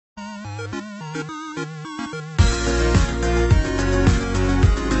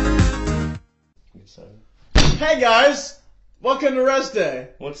Hey guys! Welcome to Res Day.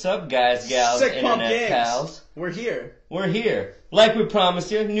 What's up, guys, gals, Sick Pump internet Games. pals? We're here. We're here. Like we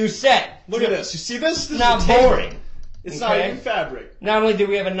promised you, new set. Look at this. You see this? This Not is a table. boring. It's not Okay. even fabric. Not only do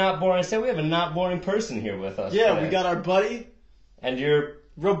we have a not boring set, we have a not boring person here with us. Yeah, today. we got our buddy, And you're...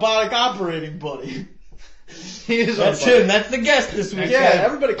 robotic operating buddy. He is That's him. That's the guest this week. Yeah,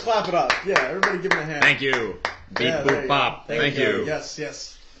 everybody clap it up. Yeah, everybody give him a hand. Thank you. Beep Yeah, there boop you bop. go. Thank you. Yes,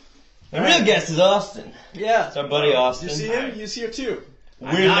 yes. The real guest is Austin. Yeah. It's our buddy Austin. You see him? He's here too.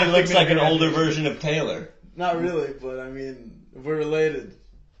 Weirdly not looks thinking like an of older him. version of Taylor. Not really, but I mean, we're related.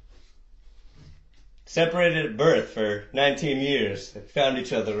 Separated at birth for 19 years. They found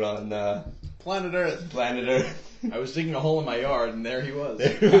each other on Planet Earth. planet Earth. I was digging a hole in my yard, and there he was.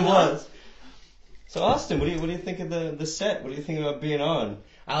 There it was. So Austin, what do you think of the set? What do you think about being on?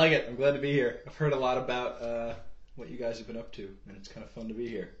 I like it. I'm glad to be here. I've heard a lot about what you guys have been up to, and it's kind of fun to be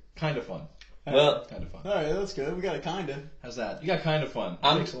here. Kind of fun. Well, Kind of fun. Alright, that's good. We got it kinda. How's that? You got kind of fun.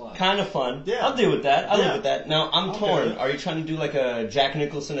 I'm Thanks a lot. kind of fun. Yeah. I'll deal with that. I'll Yeah. live with that. Now, I'm Okay. torn. Are you trying to do like a Jack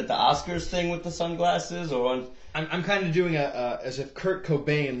Nicholson at the Oscars thing with the sunglasses? Or I'm kind of doing as if Kurt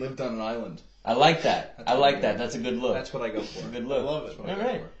Cobain lived on an island. I like that. That's I what like I that. go. That's a good look. That's what I go for. Good look. I love it. That's what I All go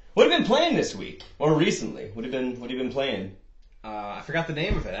right. for. What have you been playing this week or recently? What have you been playing? I forgot the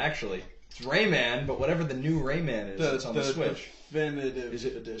name of it, actually. It's Rayman, but whatever the new Rayman is, it's on the Switch. Definitive Is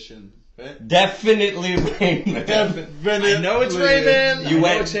it- edition. Right? Definitely Rayman. Definitely. I know it's Rayman. You I know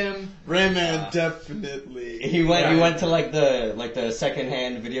went- it's him. Rayman, definitely. He went. Yeah. You went to like the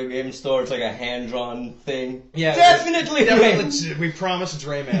second-hand video game store. It's like a hand-drawn thing. Yeah, Definitely Rayman. We promise it's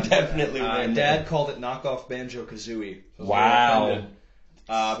Rayman. Definitely Rayman. Dad called it knockoff Banjo Kazooie. Wow.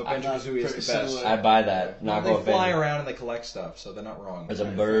 But I'm Banjo not Kazooie is pretty the best. similar. I buy that. Knock They off fly Banjo. around and they collect stuff, so they're not wrong. There's a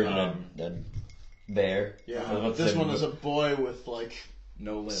bird and a bear. I was Yeah, about to this say one is a boy with like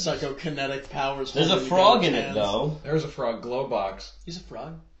No limbs. psychokinetic powers. There's a holding frog in together it hands. though. There's a frog, Glowbox. He's a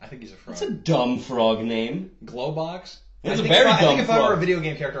frog. I think he's a frog. That's a dumb frog name. Glowbox? It's I a think very I dumb think if I were a frog. video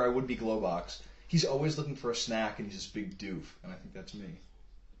game character, I would be Glowbox. He's always looking for a snack, and he's this big doof, and I think that's me.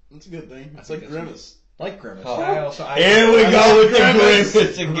 That's a good thing. It's think like that's Grimace. Like Grimace. Oh. Here we go with the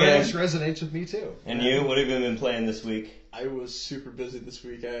Grimace again. Grimace resonates with me too. And you? What have you been playing this week? I was super busy this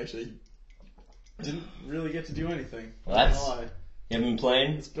week. I actually didn't really get to do anything. Well, Not that's- gonna lie. You haven't been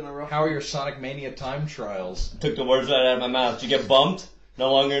playing? It's been a rough. How are your Sonic Mania time trials? Took the words right out of my mouth. Did you get bumped?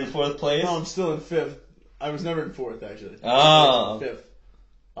 No longer in fourth place? No, I'm still in fifth. I was never in fourth actually. Oh. Fifth.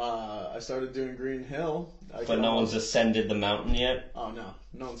 I started doing Green Hill. But no one's ascended the mountain yet? Oh no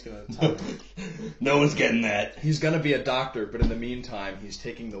one's gonna. Top me. No one's getting that. He's gonna be a doctor, but in the meantime, he's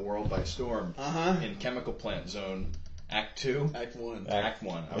taking the world by storm. Uh-huh. In Chemical Plant Zone, Act 2. Act 1. Act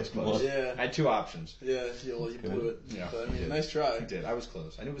 1. I was Act close. one. Yeah. I had two options. Yeah, you blew it. Yeah, But, I I mean, did. nice try. I did. I was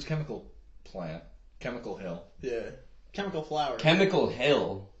close. I knew it was Chemical Plant. Chemical Hill. Yeah. Chemical flower. Chemical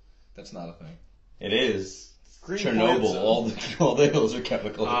Hill. That's not a thing. It is. Green Plant Chernobyl. Zone. All the hills are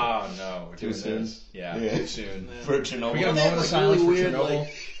chemical. Oh, no. We're Too doing soon? this. Yeah, Yeah. too soon. Yeah. For We get a Chernobyl. They moment have, of like, silence really for weird, Chernobyl.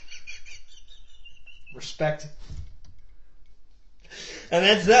 like- Respect. And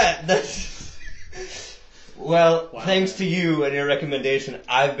that's that. That's. Well, Wow. thanks to you and your recommendation,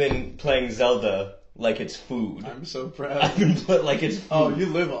 I've been playing Zelda like it's food. I'm so proud. I've been playing like it's food. Oh, you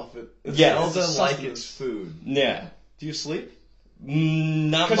live off it. It's Yes. Zelda it's like sustenance. it's food. Yeah. Do you sleep?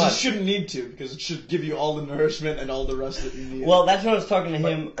 Not Because you much. shouldn't need to, because it should give you all the nourishment and all the rest that you need. Well, that's what I was talking to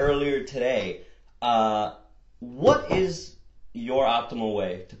him earlier today. What is your optimal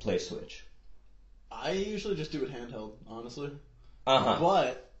way to play Switch? I usually just do it handheld, honestly. Uh-huh.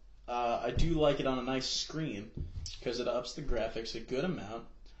 But I do like it on a nice screen because it ups the graphics a good amount.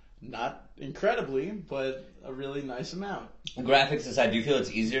 Not incredibly, but a really nice amount. Graphics aside, do you feel it's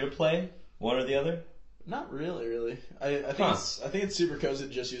easier to play one or the other? Not really. I think Huh. I think it's super cozy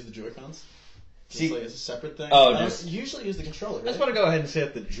to just use the Joy-Cons. See- It's like it's a separate thing. Oh, I don't just- usually use the controller. I just Right? want to go ahead and say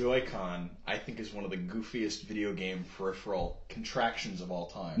that the Joy-Con, I think, is one of the goofiest video game peripheral contractions of all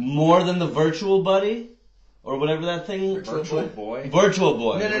time. More than the Virtual Buddy? Or whatever that thing is? Virtual Boy? Virtual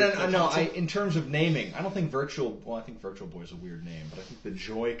Boy. No. In terms of naming, I don't think I think Virtual Boy is a weird name, but I think the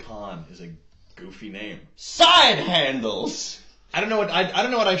Joy-Con is a goofy name. Side handles! I don't know what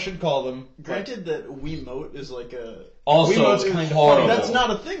I should call them. Granted that Wiimote is like a... Also, Wiimote's kind of horrible. That's not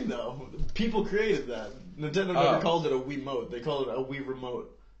a thing, though. People created that. Nintendo never Oh. called it a Wiimote. They called it a Wii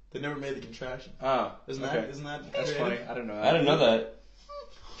Remote. They never made the contraction. Oh, Isn't okay. that That's creative? funny. I don't know. I didn't know that.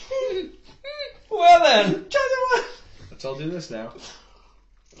 Well then. Let's all do this now.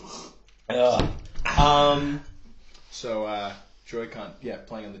 Ugh. So, Joy-Con, yeah,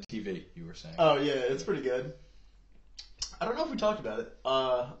 playing on the TV, you were saying. Oh yeah, it's pretty good. I don't know if we talked about it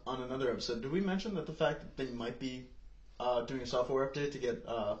on another episode. Did we mention that the fact that they might be doing a software update to get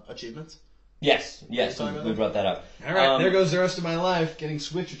achievements? Yes, Talking about we that? brought that up. All right, there goes the rest of my life, getting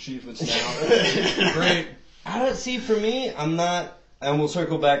Switch achievements now. Great. I don't see, for me, I'm not, and we'll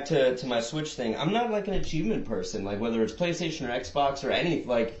circle back to my Switch thing, I'm not like an achievement person, like whether it's PlayStation or Xbox or any,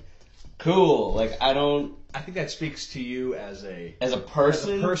 like, cool, like I don't, I think that speaks to you as a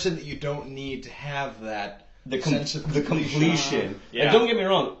person, that you don't need to have that the sense of completion. Yeah. Like, don't get me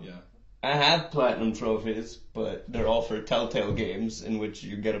wrong, Yeah. I have platinum trophies, but they're all for Telltale games in which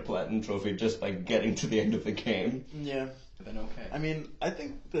you get a platinum trophy just by getting to the end of the game. Yeah. Then okay. I mean, I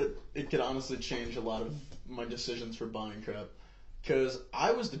think that it could honestly change a lot of my decisions for buying crap. Because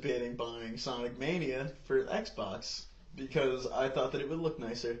I was debating buying Sonic Mania for Xbox because I thought that it would look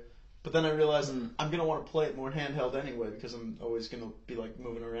nicer. But then I realized I'm going to want to play it more handheld anyway because I'm always going to be like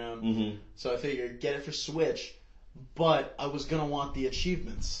moving around. Mm-hmm. So I figured get it for Switch, but I was going to want the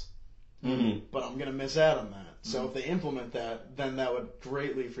achievements. Mm-hmm. But I'm going to miss out on that. So if they implement that, then that would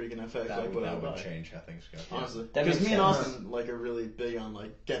greatly freaking affect that like would, what I that would buy. change how things go. Honestly, That because makes me and sense. Austin like are really big on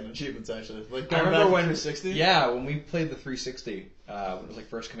like getting achievements. Actually, like I going remember back to when 360. Yeah, when we played the 360, when it was like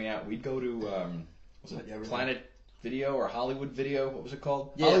first coming out, we'd go to was it Yeah, we Planet Video or Hollywood Video? What was it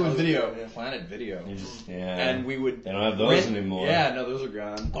called? Yeah, Hollywood Hollywood Video. Video, yeah. Planet Video. You just, yeah. And we would They don't have those rent, anymore. Yeah, no, those are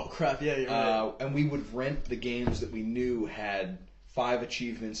gone. Oh crap! Yeah, you're right. And we would rent the games that we knew had 5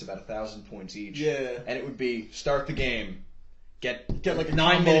 achievements, about 1,000 points each. Yeah. And it would be start the game, get Get like a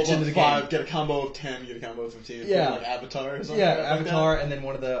 9 combo minutes of into the 5, game. get a combo of 10, get a combo of 15. Yeah. like Avatar or something. Yeah, like Avatar, that. and then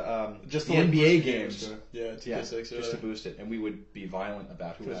one of the Just the to, like, NBA boost games. score. Yeah, 2K6 Yeah, or just to whatever. boost it, and we would be violent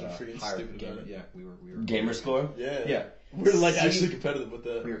about who Guys had are a freaking higher stupid game. about it. Yeah, we were Gamer score? Yeah. Yeah, We're like See- actually competitive with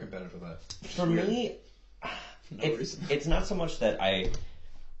that. we were competitive with that. For me, No reason. it's not so much that I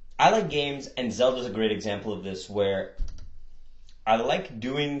like games, and Zelda's a great example of this, where I like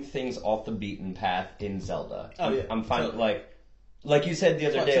doing things off the beaten path in Zelda. Oh, yeah. I'm fine. Totally. Like you said the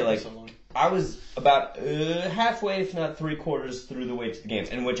other That's why it day, took me like so long. I was about halfway, if not 3/4 through the way to the games,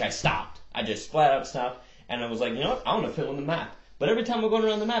 in which I stopped. I just flat out stopped, and I was like, you know what? I want to fill in the map. But every time we're going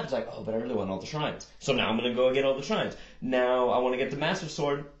around the map, it's like, oh, but I really want all the shrines. So now I'm going to go get all the shrines. Now I want to get the Master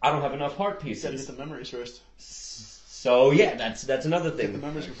Sword. I don't have enough heart Gotta get pieces. the memories first. So yeah, that's another Get the thing.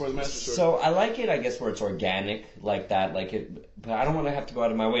 memories before the Master Sword. So I like it, I guess, where it's organic like that. Like it, but I don't want to have to go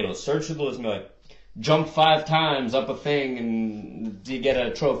out of my way to search through the list and be like, jump 5 times up a thing and you get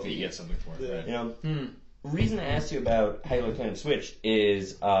a trophy. You get something for it, Yeah. right? You know, reason I asked you about how you like playing on Switch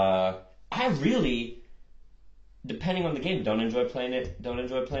is I really, depending on the game, don't enjoy playing it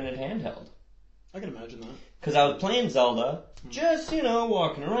handheld. I can imagine that. Because I was playing Zelda, just,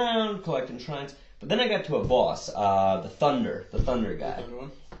 walking around, collecting shrines. But then I got to a boss, the Thunder guy. Thunder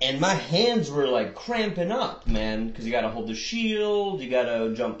one. And my hands were like cramping up, man, because you gotta hold the shield, you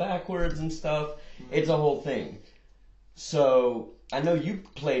gotta jump backwards and stuff. It's a whole thing. So, I know you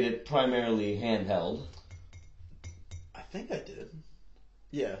played it primarily handheld. I think I did.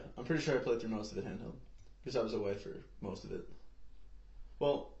 Yeah, I'm pretty sure I played through most of it handheld. Because I was away for most of it.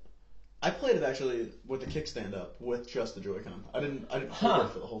 Well, I played it actually with the kickstand up with just the Joy-Con. I didn't hold it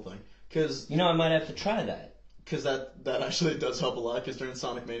for the whole thing. Because I might have to try that. that actually does help a lot. Because during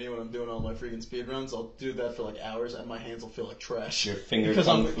Sonic Mania, when I'm doing all my freaking speed runs, I'll do that for like hours, and my hands will feel like trash. Your finger because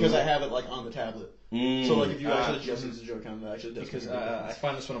kung fu. because I have it like on the tablet. Mm. So like if you actually Ah, just use the Joy-Con, that actually does. Because make a big I difference.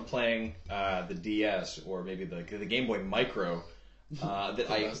 find this when I'm playing the DS or maybe the Game Boy Micro. That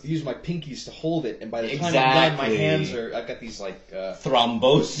I use my pinkies to hold it, and by the time I'm done, my Exactly. hands I've got these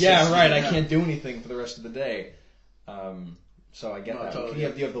Thrombosis. Yeah, right. I can't do anything for the rest of the day. So I get No, that. totally.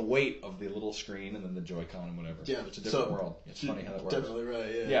 You have the weight of the little screen and then the Joy-Con and whatever. Yeah, It's a different world. It's funny how that works. Definitely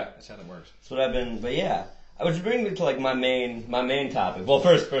right. Yeah. Yeah, that's how that works. That's what I've been, but yeah. Which brings me to like my main topic. Well,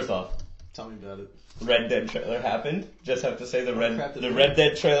 first off, Tell me about it. Red Dead trailer happened. Just have to say the crap, did it? Red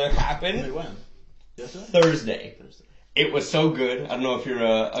Dead trailer Wait, happened when? Yesterday? Thursday. Thursday. It was so good. I don't know if you're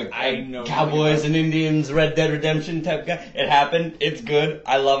I a know Cowboys nothing and Indians Red Dead Redemption type guy. It happened. It's good.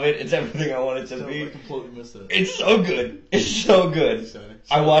 I love it. It's everything I want it to So, I be. completely missed it. It's so good. It's so good. Exciting.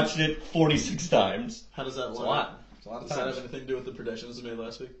 I watched it 46 times. How does that It's a line lot. up? It's a lot of Does that have times. anything to do with the predictions made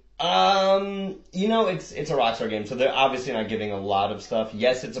last week? It's a Rockstar game, so they're obviously not giving a lot of stuff.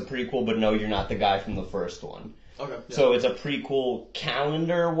 Yes, it's a prequel, but no, you're not the guy from the first one. Okay. Yeah. So it's a prequel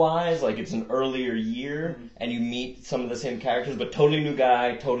calendar-wise, like it's an earlier year, and you meet some of the same characters, but totally new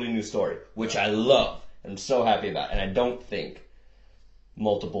guy, totally new story, which I love. I'm so happy about, and I don't think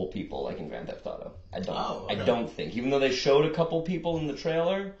multiple people like in Grand Theft Auto. I don't. Oh, okay. I don't think. Even though they showed a couple people in the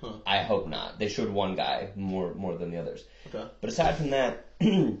trailer, Huh. I hope not. They showed one guy more than the others. Okay. But aside from that,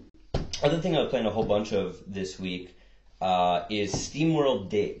 other thing I was playing a whole bunch of this week is SteamWorld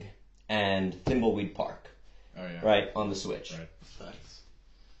Dig and Thimbleweed Park. Oh yeah. Right on the Switch. Right. Facts.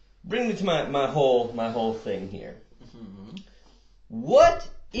 Bring me to my whole thing here. Mm-hmm. What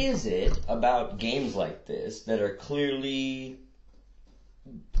is it about games like this that are clearly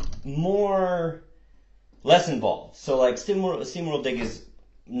less involved? So like SteamWorld Dig is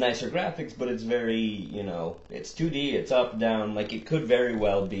nicer graphics, but it's very, it's 2D, it's up, down, like it could very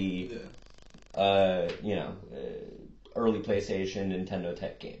well be, early PlayStation, Nintendo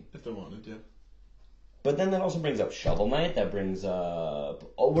tech game. If they wanted to. But then that also brings up Shovel Knight. That brings up...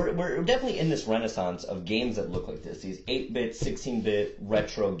 we're definitely in this renaissance of games that look like this. These 8-bit, 16-bit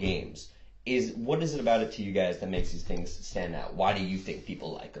retro games. What is it about it to you guys that makes these things stand out? Why do you think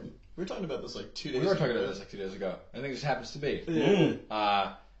people like them? We were talking about this like 2 days We were ago. talking about this like 2 days ago. I think it just happens to be.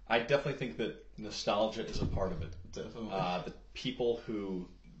 Yeah. I definitely think that nostalgia is a part of it. Definitely. The people who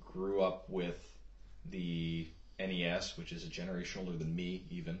grew up with the NES, which is a generation older than me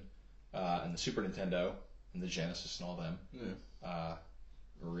even, and the Super Nintendo and the Genesis and all them, are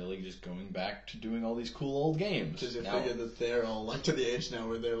really just going back to doing all these cool old games. Because you Now- figure that they're all like to the age now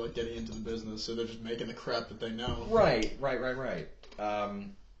where they're like getting into the business, so they're just making the crap that they know. Right.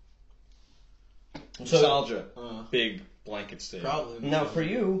 So, Nostalgia, Uh, big blanket statement. probably. now for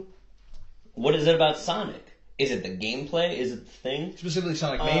you, what is it about Sonic? Is it the gameplay? Is it the thing? Specifically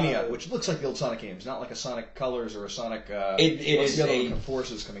Sonic Mania, which looks like the old Sonic games, not like a Sonic Colors or a Sonic It what's is the other a- one?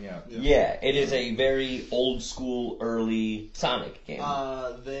 Forces coming out. Yeah, it is a very old school, early Sonic game.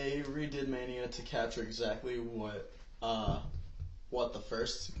 They redid Mania to capture exactly what the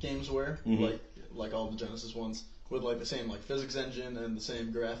first games were, Mhm. like all the Genesis ones, with like the same like physics engine and the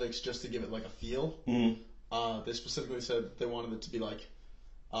same graphics, just to give it like a feel. Mhm. They specifically said they wanted it to be like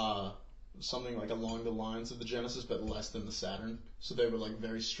something like along the lines of the Genesis, but less than the Saturn. So they were like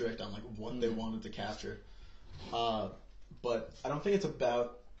very strict on like what they wanted to capture. But I don't think it's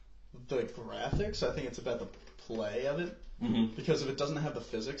about the graphics. I think it's about the play of it. Mhm. Because if it doesn't have the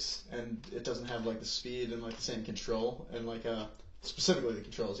physics and it doesn't have like the speed and like the same control and like specifically the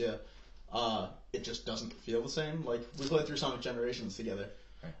controls, it just doesn't feel the same. Like we played through Sonic Generations together,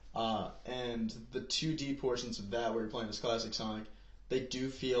 and the 2D portions of that where you're playing as classic Sonic, they do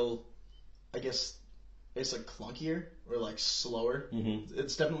feel, I guess, it's like clunkier or like slower. Mhm.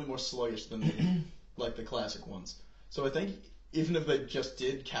 It's definitely more sluggish than the classic ones. So I think even if they just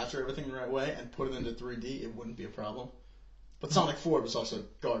did capture everything the right way and put it into 3D, it wouldn't be a problem. But Sonic 4 was also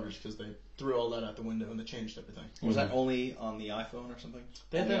garbage because they threw all that out the window and they changed everything. Was that only on the iPhone or something?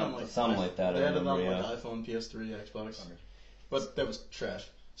 They had that on like Something like that, I They had it on remember, like iPhone, PS3, Xbox, but that was trash.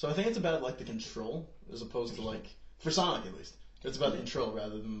 So I think it's about like the control as opposed to like for Sonic at least. It's about the control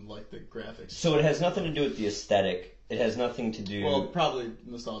rather than like the graphics. So it has nothing to do with the aesthetic. It has nothing to do. Well, probably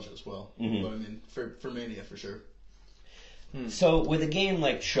nostalgia as well. Mhm. But I mean, for Mania for sure. So with a game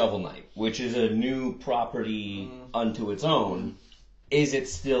like Shovel Knight, which is a new property unto its own, is it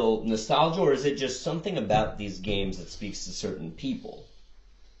still nostalgia, or is it just something about these games that speaks to certain people?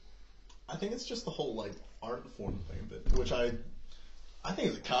 I think it's just the whole like art form thing of it, which I think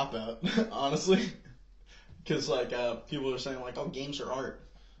is a cop out, honestly. Because like people are saying like, oh, games are art.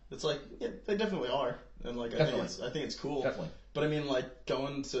 It's like, yeah, they definitely are, and like I think it's cool. Definitely. But I mean, like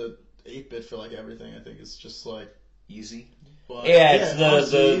going to 8-bit for like everything, I think it's just like. Easy. Well, Yeah, it's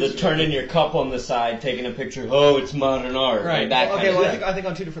honestly, the turning your cup on the side, taking a picture. Oh, it's modern art. Right. Like that Well, kind okay. of Well, thing. I think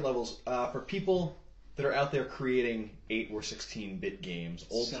on two different levels. For people that are out there creating 8 or 16-bit games,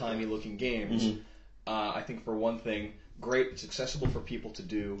 old-timey looking games, I think for one thing, great. It's accessible for people to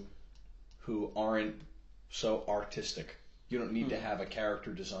do who aren't so artistic. You don't need to have a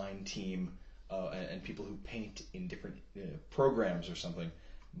character design team and people who paint in different programs or something.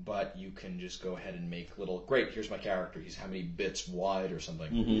 But you can just go ahead and make little. Great. Here's my character. He's how many bits wide or something.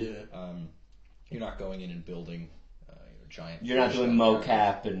 Yeah. You're not going in and building giant. You're not fish doing on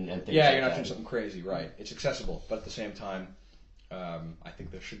mocap and things yeah, like you're not that. doing something crazy, right? It's accessible, but at the same time, I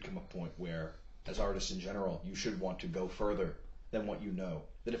think there should come a point where, as artists in general, you should want to go further than what you know.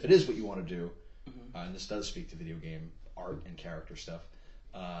 That if it is what you want to do, and this does speak to video game art and character stuff,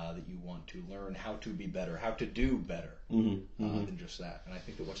 that you want to learn how to be better, how to do better than just that. And I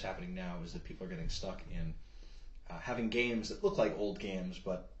think that what's happening now is that people are getting stuck in having games that look like old games,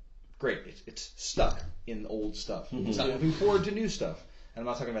 but great, it's stuck in old stuff. It's not moving forward to new stuff. And I'm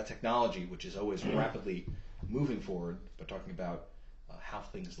not talking about technology, which is always rapidly moving forward, but talking about how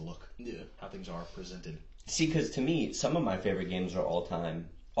things look, how things are presented. See, because to me, some of my favorite games of all time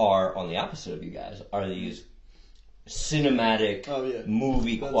are on the opposite of you guys. Are these cinematic,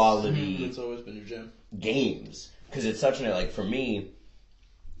 movie quality That's always been your jam. games? Because it's such an for me.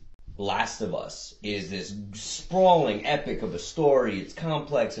 Last of Us is this sprawling epic of a story. It's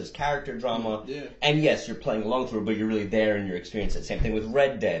complex. There's character drama. Yeah. And yes, you're playing along through it, but you're really there and you're experiencing it. Same thing with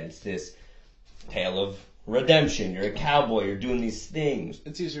Red Dead. It's this tale of redemption. You're a cowboy. You're doing these things.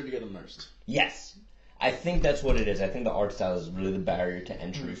 It's easier to get immersed. Yes. I think that's what it is. I think the art style is really the barrier to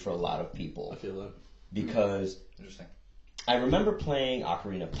entry for a lot of people. I feel that. Because Interesting. I remember playing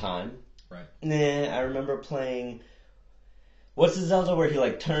Ocarina of Time. Right. I remember playing... What's the Zelda where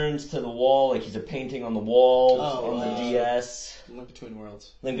he turns to the wall, he's a painting on the wall on the DS? Link Between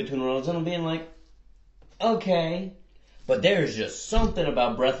Worlds. Link Between Worlds, and I'm being like, okay. But there's just something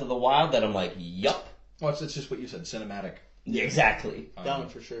about Breath of the Wild that I'm like, yup. Well, it's just what you said, cinematic. Exactly. That one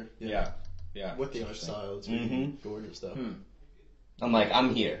for sure. Yeah. With the art style, it's really gorgeous though. I'm like,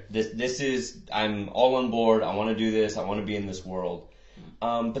 I'm here. This is, I'm all on board. I want to do this. I want to be in this world.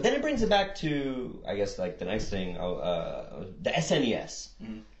 But then it brings it back to, I guess, the next thing, the SNES.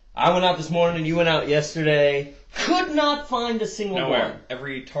 I went out this morning, you went out yesterday, could not find a single one.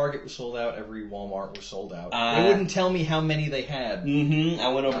 Every Target was sold out, every Walmart was sold out. They wouldn't tell me how many they had.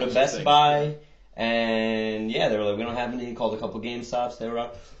 I went over to Best Buy, and they were like, we don't have any. Called a couple GameStops, they were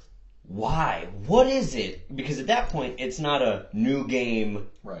out. Why? What is it? Because at that point, it's not a new game.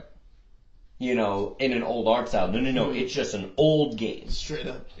 Right. In an old art style. No. It's just an old game. Straight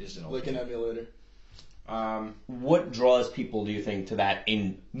up. It's an old like game. an emulator. What draws people, do you think, to that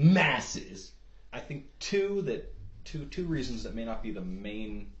in masses? I think two reasons that may not be the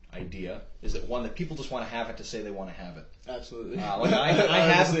main idea is that one, that people just want to have it to say they want to have it. Absolutely.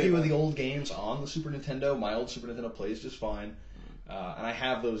 I have a few of the old games on the Super Nintendo. My old Super Nintendo plays just fine. And I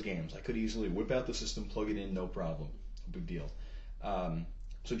have those games. I could easily whip out the system, plug it in, no problem. No big deal.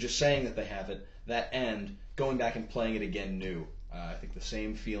 So just saying that they have it, that and going back and playing it again new. I think the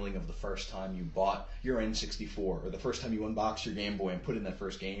same feeling of the first time you bought your N64 or the first time you unboxed your Game Boy and put in that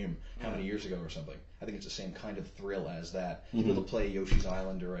first game how many years ago or something. I think it's the same kind of thrill as that. To be able to play Yoshi's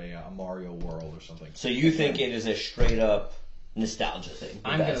Island or a Mario World or something. So you think it is a straight up nostalgia thing?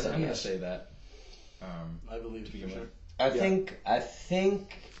 I'm gonna say that. I believe for sure. I think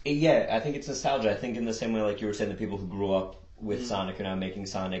it's nostalgia. I think in the same way like you were saying, the people who grew up with Sonic are now making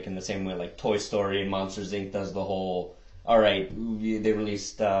Sonic, in the same way like Toy Story and Monsters Inc. does the whole, alright, they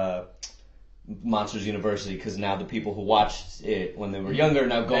released Monsters University because now the people who watched it when they were younger are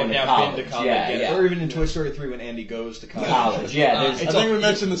now going to college. Yeah. Or even in Toy Story 3 when Andy goes to college. I think we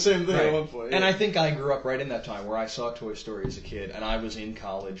mentioned the same thing at one point. Yeah. And I think I grew up right in that time where I saw Toy Story as a kid, and I was in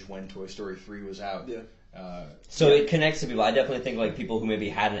college when Toy Story 3 was out. Yeah. It connects to people. I definitely think like people who maybe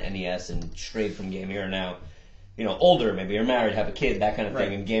had an NES and strayed from gaming are now, older, maybe are married, have a kid, that kind of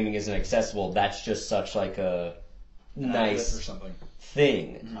thing, and gaming isn't accessible. That's just such like a nice or something.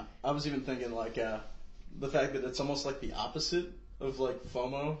 thing. I was even thinking like the fact that it's almost like the opposite of like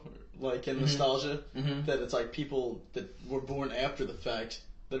FOMO, like in nostalgia, that it's like people that were born after the fact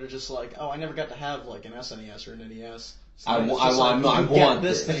that are just like, oh, I never got to have like an SNES or an NES. So I want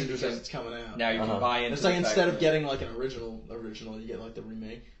this thing because it's coming out. Now you can buy into it's like instead of getting like an original, you get like the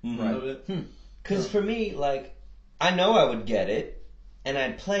remake of it. Because for me, like, I know I would get it, and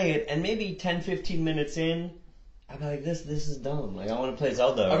I'd play it, and maybe 10, 15 minutes in, I'd be like, this is dumb. Like, I want to play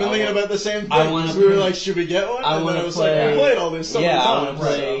Zelda. I've been thinking about the same thing. We were like, should we get one? I want to play. Like, we played all this so many times. I want to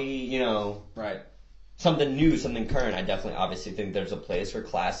play, right. something new, something current. I definitely, obviously, think there's a place for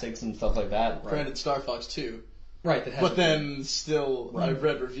classics and stuff like that. Granted, Star Fox 2. Right, but then still, I've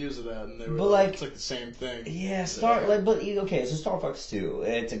read reviews of that, and they were like, it's like the same thing. Yeah, Star Fox 2.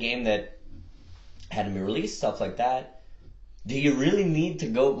 It's a game that had to be released, stuff like that. Do you really need to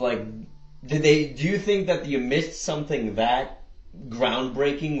go, like, do you think that you missed something that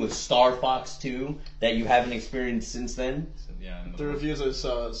groundbreaking with Star Fox 2 that you haven't experienced since then? Yeah. The reviews I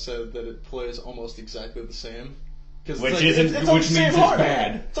saw said that it plays almost exactly the same. Which means it's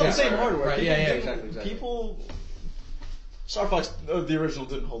bad. It's on the same hardware. Right, exactly. People... Star Fox, the original,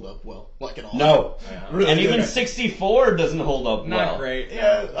 didn't hold up well, like at all. No. Really and even good. 64 doesn't hold up well. Not great.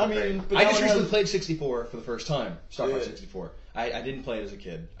 Yeah, I mean... I just recently played 64 for the first time. Star Fox 64. I didn't play it as a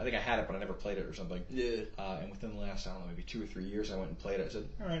kid. I think I had it, but I never played it or something. Yeah. And within the last, maybe 2 or 3 years, I went and played it. I said,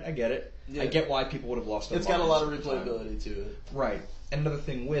 alright, I get it. Yeah. I get why people would have lost their minds. It's got a lot of replayability replayability to it. Right. And another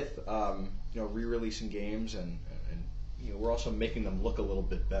thing with, re-releasing games and we're also making them look a little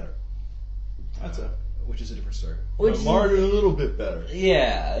bit better. That's it. Which is a different story. Mario a little bit better.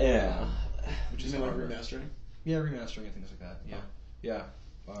 Yeah. Which is like remastering? Yeah, remastering and things like that. Yeah. Yeah.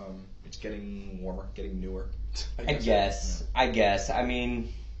 It's getting warmer, getting newer. I guess. I mean,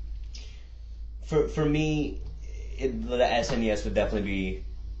 for me, the SNES would definitely be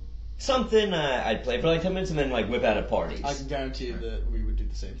something I'd play for like 10 minutes and then like whip out at parties. I can guarantee you that we would do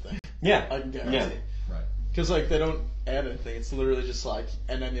the same thing. Yeah. I can guarantee. Yeah. Right. Because like they don't add anything. It's literally just like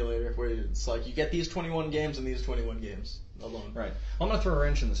an emulator where it's like you get these 21 games and these 21 games alone. Right. I'm gonna throw a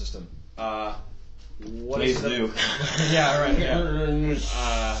wrench in the system. What Please is it- do. Yeah. Right. Yeah.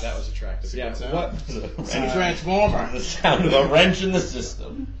 That was attractive. Yeah. good sound. What? Transformer. The sound of a wrench in the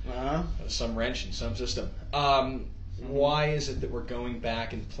system. Uh-huh. Some wrench in some system. Why is it that we're going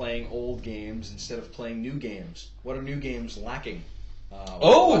back and playing old games instead of playing new games? What are new games lacking?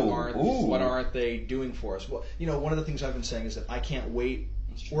 What aren't they doing for us? Well, one of the things I've been saying is that I can't wait,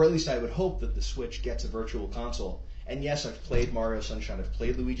 or at least I would hope that the Switch gets a virtual console. And yes, I've played Mario Sunshine, I've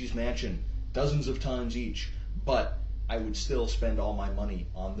played Luigi's Mansion dozens of times each, but I would still spend all my money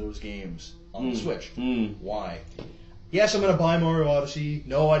on those games on the Switch. Why? Yes, I'm going to buy Mario Odyssey.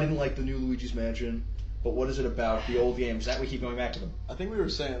 No, I didn't like the new Luigi's Mansion. But what is it about the old games that we keep going back to them? I think we were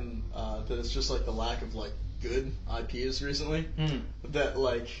saying that it's just like the lack of like good IPs recently. That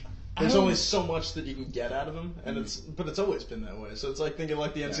like there's only so much that you can get out of them, and it's always been that way. So it's like thinking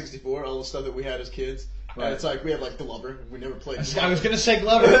like the N64, all the stuff that we had as kids. Right. And it's like we had like Glover. We never played. I was going to say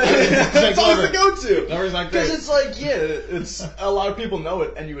Glover. It's always the go-to. Glover's not Because great. it's like it's a lot of people know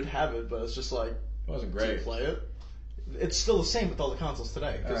it, and you would have it, but it's just like It wasn't do you great. play it? It's still the same with all the consoles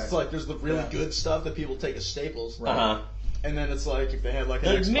today. Because it's Right. like there's the really good stuff that people take as staples. Uh-huh. And then it's like if they had like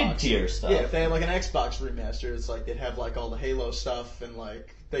an There's Xbox, mid-tier stuff. Yeah, if they had like an Xbox remaster, it's like they'd have like all the Halo stuff and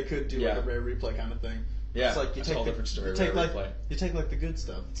like they could do like a rare replay kind of thing. Yeah, it's like you that's take a whole the different story, you take rare like replay. you take like the good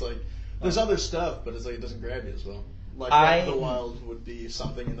stuff. It's like there's other stuff, but it's like it doesn't grab you as well. Like I- Breath of the Wild would be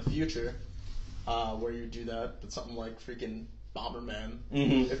something in the future where you do that, but something like freaking Bomberman.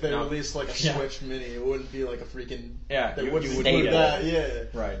 Mhm. If they No. released like a Yeah. Switch Mini, it wouldn't be like a freaking They you wouldn't would stay do there. that. Yeah,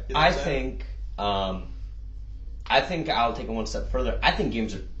 Right. You know I what I'm saying? think I'll take it one step further. I think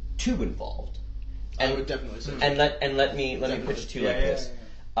games are too involved. I would definitely say. And let me Definitely. pitch it to you Yeah, like yeah, this.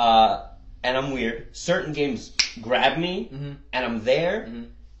 And I'm weird. Certain games grab me, and I'm there.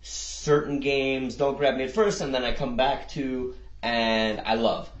 Certain games don't grab me at first, and then I come back to, and I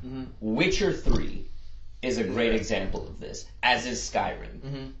love. Witcher 3 is a great example of this, as is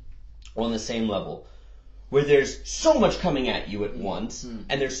Skyrim. On the same level. Where there's so much coming at you at once,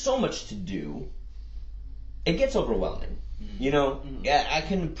 and there's so much to do, it gets overwhelming. Yeah, I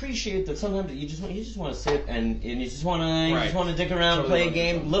can appreciate that sometimes you just want to sit and you just want to dick around, Totally play a what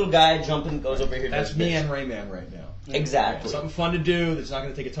game. you're Little guy jumping goes over here. That's does me this. and Rayman right now. Exactly. Something fun to do that's not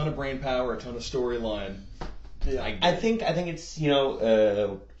going to take a ton of brain power, a ton of storyline. Yeah. I think it's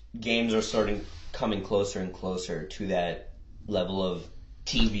games are coming closer and closer to that level of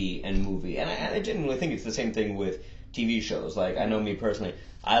TV and movie, and I genuinely think it's the same thing with TV shows. Like I know me personally,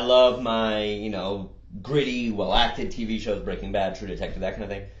 I love my gritty, well acted TV shows, Breaking Bad, True Detective, that kind of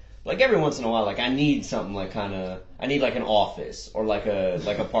thing. Like every once in a while, like I need something like I need like an Office or like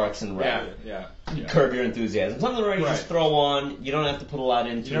a Parks and Rec. Yeah. Curb Your Enthusiasm, something where you Right. just throw on. You don't have to put a lot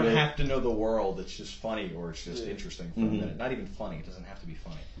into You don't it. have to know the world. It's just funny or it's just interesting for a minute. Not even funny. It doesn't have to be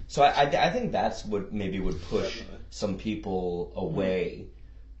funny. So I think that's what maybe would push Definitely. some people away.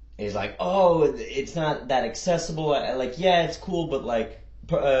 Is like, oh, it's not that accessible. Like, yeah, it's cool, but like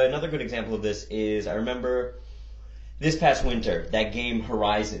another good example of this is I remember this past winter that game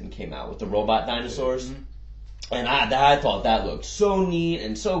Horizon came out with the robot dinosaurs, and I thought that looked so neat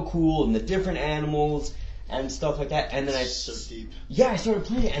and so cool, and the different animals and stuff like that. And then I so deep. I started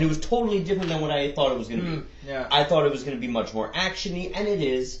playing it, and it was totally different than what I thought it was going to be. Yeah. I thought it was going to be much more actiony, and it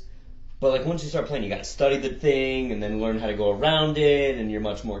is. But like once you start playing, you got to study the thing, and then learn how to go around it, and you're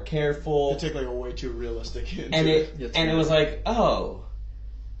much more careful. They take like a way too realistic. And it was like, oh,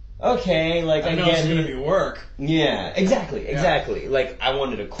 okay, like I know get it's it. going to be work. Yeah, exactly. Like I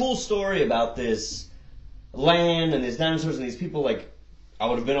wanted a cool story about this land and these dinosaurs and these people. Like I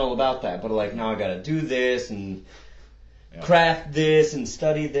would have been all about that, but like now I got to do this and craft this and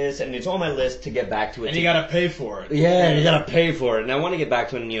study this, and it's on my list to get back to it. And you got to pay for it. Yeah, you gotta pay for it, and I want to get back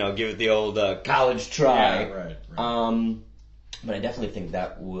to it and give it the old college try. Yeah, right. But I definitely think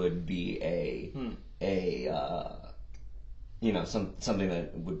that would be something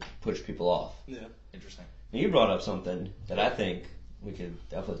that would push people off. Yeah. Interesting. Now, you brought up something that I think we could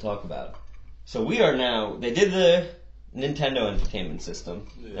definitely talk about. So they did the Nintendo Entertainment System,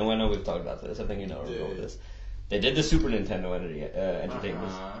 Yeah. and I know we've talked about this. I think you know where we're going with this. They did the Super Nintendo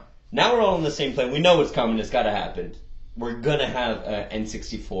Entertainment. Now we're all on the same plane. We know what's coming. It's got to happen. We're gonna have an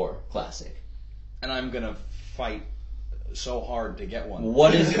N64 Classic. And I'm going to fight so hard to get one.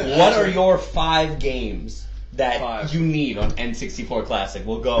 What are your 5 games that 5. you need on N64 Classic?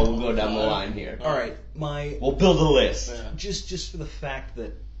 We'll go down the line here. All right, We'll build a list. Yeah. just for the fact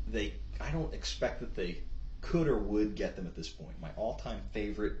that I don't expect that they could or would get them at this point. My all-time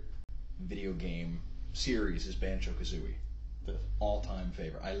favorite video game series is Banjo-Kazooie. The- All-time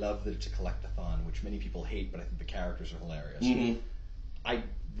favorite. I love that it's a collectathon, which many people hate, but I think the characters are hilarious. Mhm. I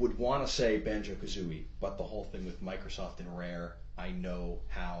would want to say Banjo-Kazooie, but the whole thing with Microsoft and Rare, I know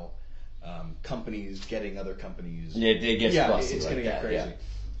how companies getting other companies. Yeah, it gets yeah, fussy it's like going to get that,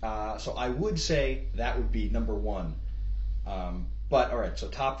 crazy. So I would say that would be number 1. But all right, so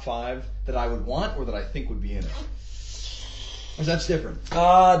top 5 that I would want or that I think would be in it. Because that's different.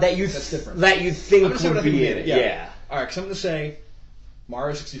 That's different. That you I'm think gonna say what I would think be would in it. yeah. Yeah. All right, because I'm going to say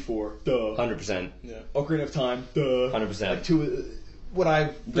Mario 64, duh. 100%. Yeah. Ocarina of Time, duh. 100%. Like two, what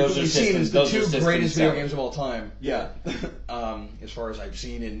I've Those frequently are seen systems- is the those are 2 system greatest video sellers. games of all time. Yeah. As far as I've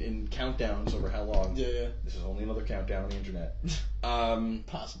seen in countdowns over how long. Yeah, yeah. This is only another countdown on the internet.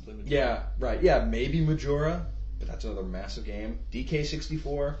 Possibly. Yeah, right. Yeah, maybe Majora, but that's another massive game.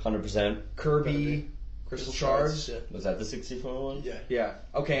 DK64, 100%. Kirby, Crystal Shards. Yeah. Was that the 64 one? Yeah. Yeah.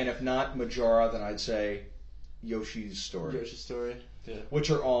 Okay, and if not Majora, then I'd say Yoshi's Story, Yoshi's Story. Yeah. which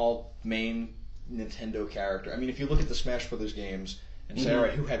are all main Nintendo character. I mean, if you look at the Smash Brothers games and say, Mhm. all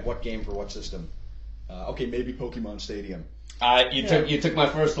right, who had what game for what system? Okay, maybe Pokemon Stadium. You took my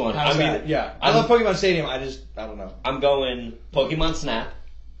first one. How's I mean, that? Yeah, I love Pokemon Stadium. I don't know. I'm going Pokemon Snap.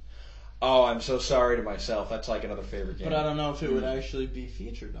 Oh, I'm so sorry to myself. That's like another favorite game. But I don't know if it would actually be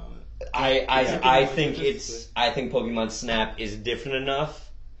featured on it. I think Pokemon Snap is different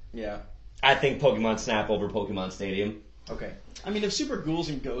enough. Yeah. I think Pokemon Snap over Pokemon Stadium. Okay. I mean, if Super Ghouls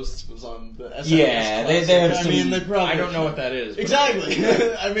and Ghosts was on the SNES Yeah, Classic, they have I some- mean, they probably. I don't know what that is. but- Exactly.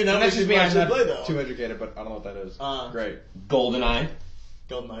 I mean, how And much that's just me. I'm actually not play though? too educated, but I don't know what that is. Great. GoldenEye.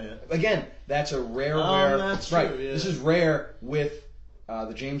 GoldenEye. Again, that's a rare. That's right. true, yeah. This is rare with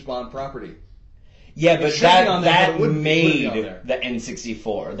the James Bond property. Yeah, It but should be on there, but that it wouldn't be made on there. the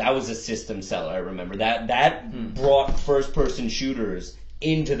N64. That was a system seller. I remember that brought first-person shooters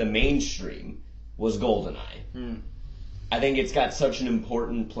into the mainstream. Was GoldenEye. I think it's got such an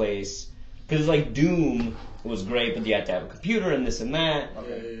important place because like Doom was great, but you had to have a computer and this and that.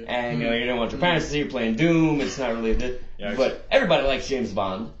 Okay. And you don't want your parents to see you playing Doom. It's not really the. Yeah, but everybody likes James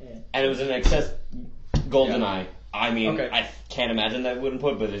Bond, and it was an excess. GoldenEye. I mean, Okay. I can't imagine that wouldn't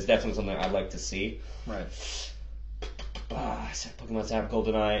put, but it's definitely something I'd like to see. Right. I said Pokemon Snap,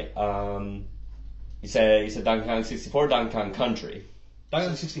 GoldenEye. You said Donkey Kong 64, Donkey Kong Country. Donkey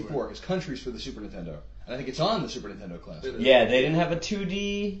Kong 64 is countries for the Super Nintendo, and I think it's on the Super Nintendo Classic. Yeah, they didn't have a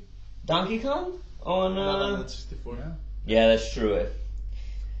 2D Donkey Kong on. Not on that 64. Yeah. Yeah, that's true.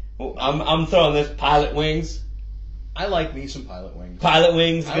 Well, I'm throwing this Pilot Wings. I like me some Pilot Wings. Pilot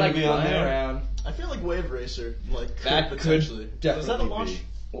Wings is I gonna like be on flying there. around. I feel like Wave Racer, like, That could could potentially. definitely Was that a launch?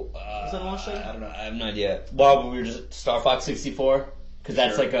 be. Is that a launch title? I don't know. I have no idea. Well, we were just Star Fox 64 because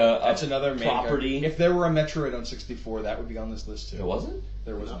that's Sure. like a That's another main property. If there were a Metroid on 64, that would be on this list too. It wasn't.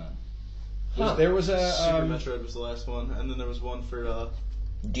 There was No. none. Huh. There was a Super Metroid was the last one, and then there was one for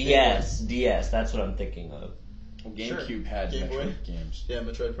DS. That's what I'm thinking of. GameCube had Game Boy? Metroid games.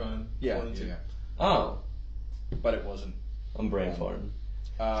 Metroid Prime. Yeah, 1 and 2. yeah, Oh, but it wasn't. I'm brain farting.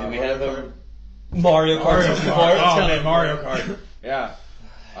 Uh, Did we Mario have a Kart? Mario Kart Mario 64? Kart. It's Oh, gotta man, be Mario Mario Kart. Yeah.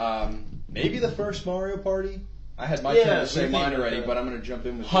 Maybe the first Mario Party. I had my Yeah, turn to say we mine think already, that. but I'm going to jump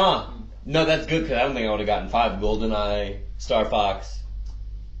in with Huh. No, that's good because I don't think I would have gotten 5. GoldenEye, Star Fox,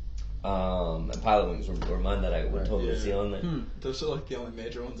 and Pilot Wings were mine that I would Right. totally see on there. Those are like the only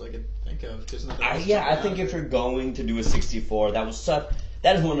major ones I could think of. There's nothing I else think if you're going to do a 64, that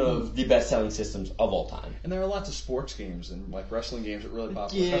is one of the best-selling systems of all time. And there are lots of sports games and like wrestling games that are really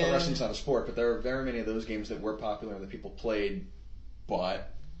popular. Not that Yeah. wrestling's not a sport, but there are very many of those games that were popular and that people played. But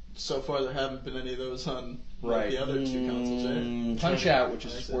So far, there haven't been any of those on Right. the other two consoles, right? Punch Out, which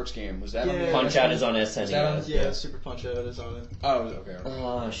is I a see. sports game, was that on Yeah. the Punch Out is on that on- SNES. Yeah, Super Punch Out is on it. Oh,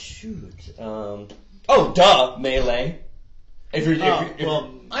 okay. Shoot. Oh, duh, Melee. If you're, Well,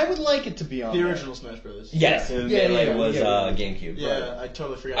 I would like it to be on the there. original Smash Brothers. yes, Yeah, Melee yeah, was yeah. GameCube. Yeah, I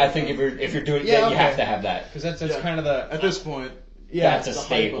totally forgot. I think if you're doing Yeah, that, okay. you have to have that. Because that's Yeah. kind of the At this point, yeah. That's a the hype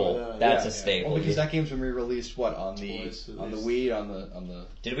staple. of it, That's yeah, a yeah. staple. Well, because that game's been re-released what on the Twice, at on the least. Wii on the.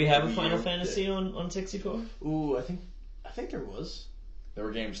 Did we have a Wii Final U. Fantasy on 64? ooh, I think there was. There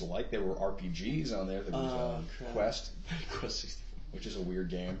were games like there were RPGs on there. There was Crap. Quest, Quest 64. which is a weird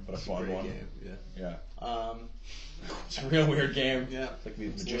game but a It's fun great one. game, Yeah, yeah. it's a real weird game. Yeah. It's like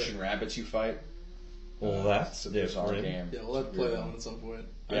these It's magician rabbits you fight. Well, that's it's a bizarre different. game. Yeah, we'll have to play that one at some point.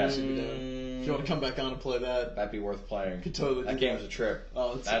 Yeah. If you want to come back on and play that, That'd be worth playing. could totally That do game's a trip.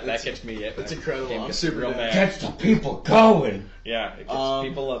 Oh, That gets me. it's incredible. Game I'm gets super real down. mad. Gets the people going. Yeah, it gets,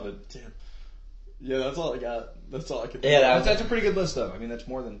 people love it. Damn. Yeah, that's all I got. That's all I could. Yeah, think of. That's a pretty good list, though. I mean, that's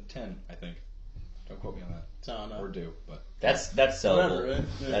more than 10, I think. Don't quote me on that. I don't know. Or do, but That's sellable. Whatever, right?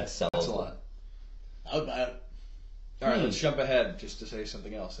 Yeah. That's sellable. that's a lot. I would buy it. All right, let's jump ahead just to say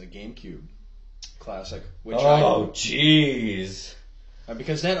something else. The GameCube classic, which Oh, jeez.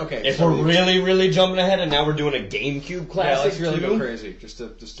 because then If we're really jumping ahead, and now we're doing a GameCube yeah, classic let's really too? go crazy. Just to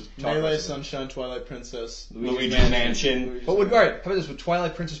talk Melee, about something. Sunshine, Twilight Princess. Luigi's Mansion. But would, all right, how about this? Would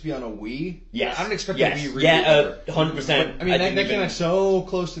Twilight Princess be on a Wii? Yes. I don't expect yes. it to be Yeah, 100%. I mean, that came out so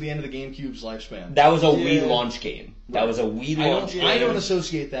close to the end of the GameCube's lifespan. That was a Wii Yeah. launch game. That was a Wii I launch don't, I game don't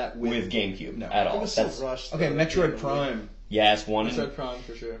associate that with GameCube No. at It all. was so That's, rushed. Okay, though. Metroid Prime. yes, one. Metroid Prime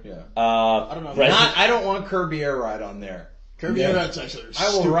for sure. Yeah. I don't know. Resident- I don't want Kirby Air Ride on there. Kirby Yeah. Air Ride's actually I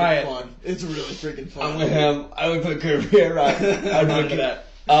will stupid riot. fun. It's really freaking fun. I'm with him. I would put Kirby Air Ride. I'd Not put into that.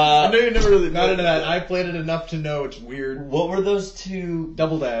 I know you never really Not played into it, that. but- I played it enough to know it's weird. what were those two?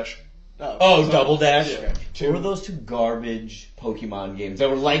 Double Dash. Oh, Double Dash. Yeah. What were those two garbage Pokemon games that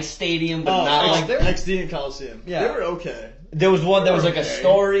were like Stadium, but Oh, not not like? they're- XD and Coliseum. Yeah. They were okay. There was one that was like a Okay.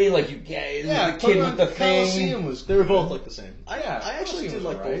 story, like you get Yeah, the kid Pokemon with the thing. Coliseum was. They were both like the same. Yeah, I actually Coliseum did was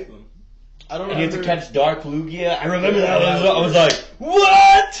like alright. both of them. I don't And you had to remember. catch Dark Lugia. I remember Yeah, that. that I was was like,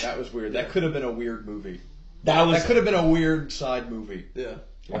 what? That was weird. That could have been a weird movie. That was. That could have been a weird side movie. Yeah.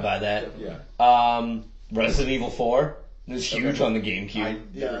 I'll buy that. Yeah. Resident Evil 4 it was huge Okay. on the I GameCube.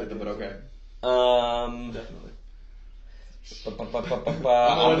 Yeah, never did them, but okay. Definitely. Uh,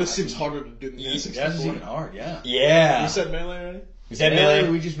 Oh, this seems harder to do than the Yes, it's N64. even hard, yeah. yeah. You said Melee already? You said Melee, Melee?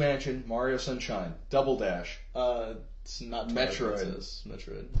 Luigi's Mansion, Mario Sunshine, Double Dash. It's not Twilight Metroid. Princess.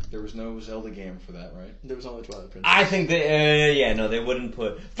 Metroid. There was no Zelda game for that, right? There was only Twilight Princess. I think they, yeah, no, they wouldn't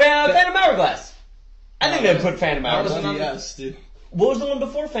put Phantom Hourglass. I think they'd put Phantom That was Hourglass. another- Yes, dude. What was the one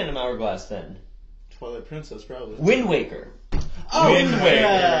before Phantom Hourglass then? Twilight Princess, probably. Wind Waker. Oh, Wind Waker.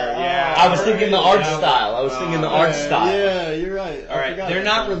 yeah. I was thinking the art Yeah. style. I was thinking the art style. Yeah, you're right. All right, they're about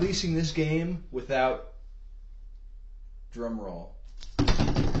not that. releasing this game without drum roll,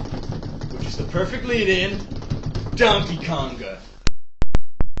 which is the perfect lead-in. Donkey Konga.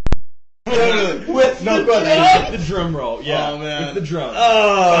 With No the question. drum? With the drum roll, yeah. Oh, man. With the drum.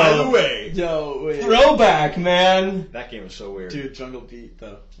 Oh. By the way, Yo, wait. Throwback, man. that game was so weird. Dude, Jungle Beat,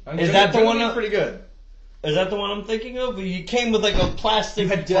 though. Is that the Jungle one Beat that- pretty good? Is that the one I'm thinking of? You came with like a plastic. You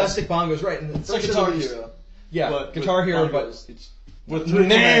had plastic bongos, right? And It's like Guitar Guitar Hero. Hero. Yeah, But Guitar with Hero, bongos. but it's With Man,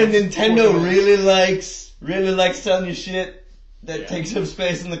 commands. Nintendo 4 commands. really likes selling you shit that Yeah. takes up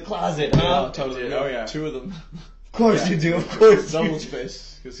space in the closet, huh? Oh, totally. Oh, yeah. 2 of them. Of course Yeah. you do. Of course. Double you do.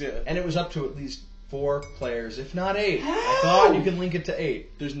 space. Because, yeah. and it was up to at least 4 players, if not 8. I thought you can link it to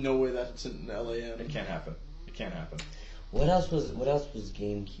 8. There's no way that's in LAN. It can't happen. It can't happen. What else was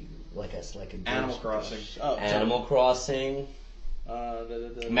GameCube? Like a Animal Crossing. Oh, Animal Crossing.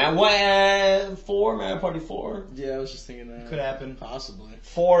 Mario 4, Mario Party 4. Yeah, I was just thinking that. Could happen. Possibly.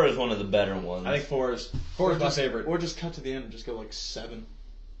 4 is one of the better ones. I think 4 is my just, favorite. Or just cut to the end and just go like 7.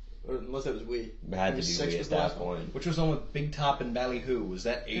 Or unless that was Wii. it had to Maybe be 6 Wii was at the that last one. point. Which was the one with Big Top and Ballyhoo? Was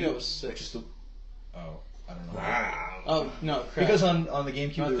that 8? Yeah, it was 6. Which is the... Oh, I don't know. Wow. Oh, no, crap. Because on the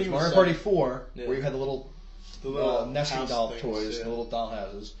GameCube No, I there was think it was Mario 7. Party 4, Yeah. where you had the little nesting house doll things, toys, yeah. the little doll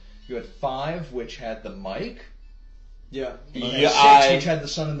houses. You had 5, which had the mic. Yeah. You had Yeah, 6, which had the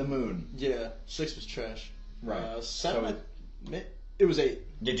sun and the moon. Yeah. 6 was trash. Right. 7, it was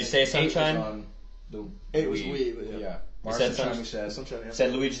 8. Did you say 8 was Sunshine? on the 8 was Wii. Wii, but yeah. Yeah. You Mario said Sunshine, Sun- we said. Sunshine, yeah.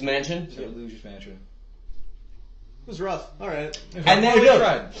 Said Luigi's Mansion? Said Luigi's Mansion. It was rough. Alright. And then we look,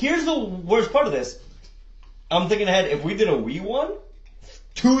 tried. here's the worst part of this. I'm thinking ahead. If we did a Wii one,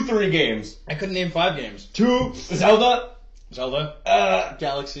 2-3 games. I couldn't name 5 games. 2 Zelda, Zelda.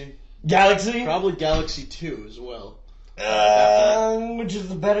 Galaxy. Galaxy, Probably Galaxy 2 as well. which is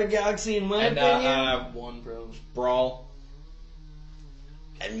the better Galaxy in my And opinion. 1 probably. Brawl.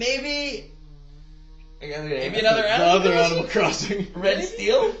 And maybe Maybe another The Animal other Crossing? Animal Crossing. Red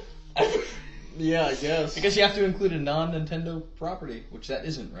Steel. Yeah, I guess. I guess you have to include a non-Nintendo property, which that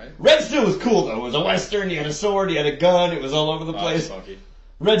isn't, right? Red Steel was cool though. It was a western. You had a sword. You had a gun. It was all over the place. funky.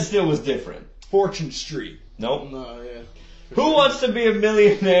 Red Steel was different. Fortune Street. Nope. No, yeah. Who wants to be a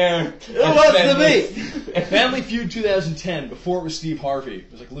millionaire? Who wants to be? Family Feud 2010, before it was Steve Harvey.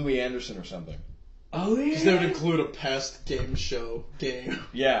 It was like Louis Anderson or something. Oh yeah. Because they would include a past game show game.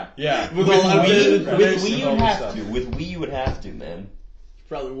 Yeah, yeah. With all Wii, updated with graphics Wii and you all would this have stuff. to. With Wii you would have to, man.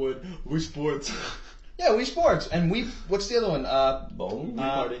 Probably would. Wii Sports. Yeah, Wii Sports. And Wii, what's the other one? Bone. Wii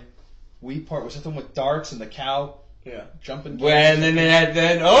Party. Wii Part. Was that the one with darts and the cow? Yeah. Jumping. When then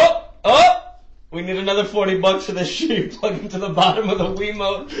we need another $40 for this sheet plugged into the bottom of the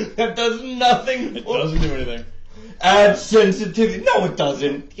Wiimote that does nothing. It doesn't do anything. Add sensitivity. No, it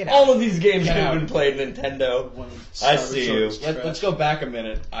doesn't. Get out. All of these games Get could have out. been played Nintendo. I see you. Let's go back a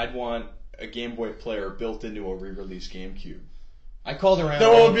minute. I'd want a Game Boy player built into a re-release GameCube. I called around.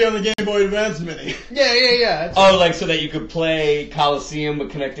 That would be on the Game Boy Advance Mini. Yeah. That's Oh, like so that you could play Coliseum but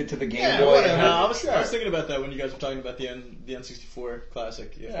connect it to the Game Yeah, Boy. whatever. No, I was Sure. thinking about that when you guys were talking about the N64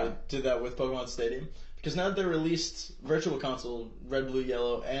 Classic. If Yeah. they did that with Pokemon Stadium. Because now that they released Virtual Console, Red, Blue,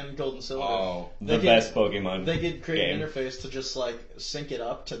 Yellow, and Gold and Silver. Oh, The They best Pokemon. They could create game. an interface to just like sync it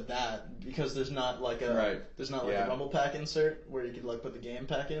up to that because there's not like a Right. Yeah. a Rumble Pack insert where you could like put the game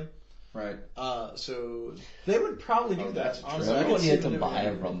pack in. right. So they would probably do Oh, that. that's true. Honestly, I Remember could when see you had them to doing buy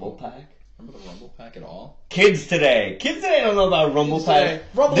a it. Rumble Pack? Remember the Rumble Pack at all? Kids today don't know about Rumble Pack.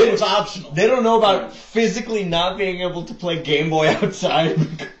 Rumble They- was optional. They don't know about physically not being able to play Game Boy outside.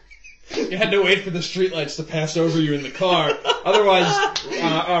 You had to wait for the streetlights to pass over you in the car. Otherwise,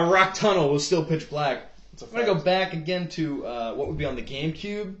 Rock Tunnel was still pitch black. It's a I'm going to go fact. back again to what would be on the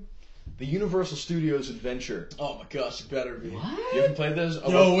GameCube. The Universal Studios Adventure. Oh my gosh, it better be. You haven't played those? Oh,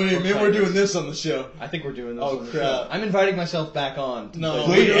 No, we're wait, maybe playing we're doing those. this on the show. I think we're doing this. Oh, on the crap. show. I'm inviting myself back on. to No, play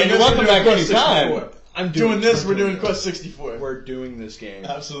Please, this we're game. and doing welcome this, back we're doing Quest anytime. 64. I'm Doing this, we're doing this. Quest 64. We're doing this game.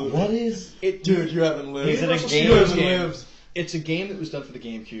 Absolutely. What is? Dude, You haven't lived. Is it a Universal game? You Studios haven't game. lived. It's a game that was done for the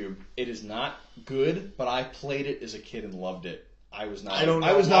GameCube. It is not good, but I played it as a kid and loved it. I was not. I don't know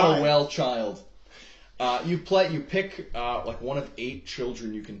I was not why. a well child. You pick like one of 8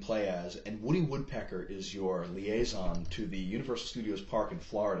 children you can play as, and Woody Woodpecker is your liaison to the Universal Studios Park in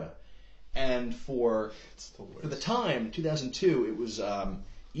Florida. And for the time, 2002, it was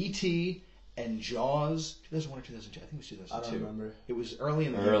E.T. and Jaws. 2001 or 2002? I think it was 2002. I don't remember. It was early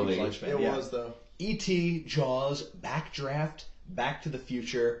in the Early. GameCube's lifespan. It yeah. was though. E.T., Jaws, Backdraft, Back to the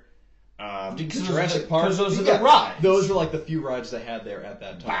Future, Because Jurassic Park. because those are Yeah, the rides. Those were like the few rides they had there at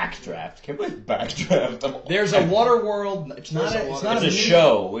that time. Backdraft. Can't believe Backdraft. There's a water world. It's not. There's a It's water- not It's a a mini-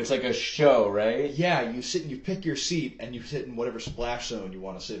 show. It's like a show, right? Yeah, you sit and you pick your seat and you sit in whatever splash zone you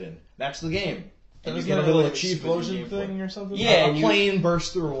want to sit in. That's the game. And you Isn't get a that little like achievement explosion in the game for it. thing or something. Yeah, A and you- plane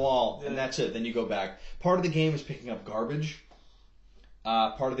bursts through a wall, and Yeah. that's it. Then you go back. Part of the game is picking up garbage.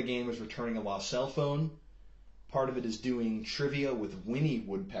 Part of the game is returning a lost cell phone. Part of it is doing trivia with Winnie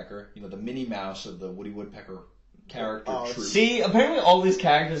Woodpecker, you know, the Minnie Mouse of the Woody Woodpecker character Oh, troupe. See, apparently all these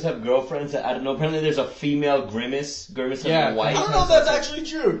characters have girlfriends. That, I don't know. Apparently there's a female Grimace. Grimace Yeah. has a wife. I don't know if that's actually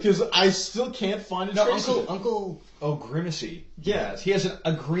true because I still can't find a No, trace of it. Uncle O'Grimacy. Yeah. He has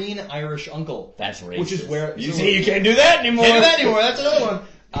a green Irish uncle. That's racist. Which is where- you so- see, you can't do that anymore. Can't do that anymore. That's another one.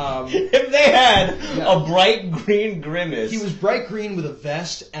 If they had Yeah. a bright green Grimace, He was bright green with a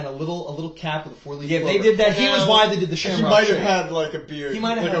vest and a little cap with a 4-leaf Yeah, if they clover. did that He was now- why they did the He Shamrock might have Shake. had like a beard. He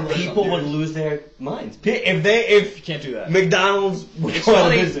might have like had a a beard. people would lose their minds. If You can't do that. McDonald's would It's go out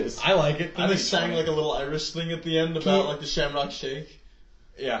of funny. business. I like it. And they sang like a little Irish thing at the end about like the Shamrock Shake.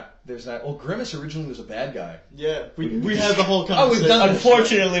 Yeah, there's that. Well, Grimace originally was a bad guy. Yeah, we had the whole Oh, conversation. we've done this.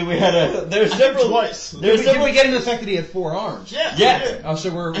 Unfortunately, we had a. There's I think several. twice. There's Did several. we get into the fact that he had 4 arms? Yeah, Yeah. Oh,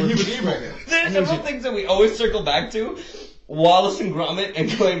 so we're And he was evil. There's several things that we always circle back to. Wallace and Gromit and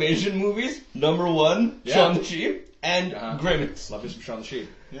claymation movies. Number 1, Yeah. Shaun the Sheep, and Uh-huh. Grimace. Love me some Shaun the Sheep.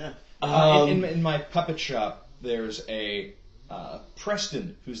 Yeah. In my puppet shop, there's a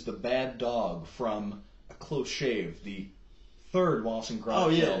Preston, who's the bad dog from A Close Shave, the 3rd Wallace and Gromit Oh,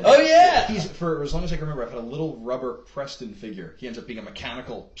 yeah. film. Oh yeah. He's for as long as I can remember. I've had a little rubber Preston figure. He ends up being a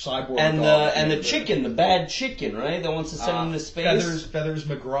mechanical cyborg. and dog. the chicken, the bad chicken, right? That wants to send him into space. Feathers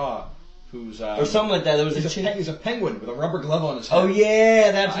McGraw, who's or something like that. There was a He's chicken. he's a penguin with a rubber glove on his head. Oh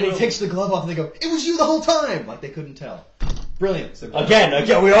yeah, that's And he what. takes the glove off and they go, "It was you the whole time!" Like they couldn't tell. Brilliant. So- Again,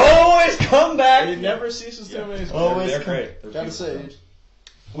 we always come back. It never ceases to amaze me. Always They're come- great. They're Gotta beautiful. say,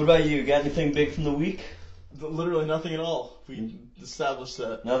 What about you? Got anything big from the week? literally nothing at all. We established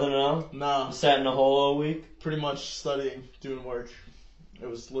that. Nothing at all? Nah, Sat in a hole all week? pretty much studying, doing work. It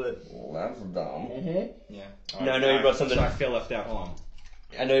was lit. Well, that's dumb. Yeah. No, I know you brought something- Sorry, Phil left out. Hold on.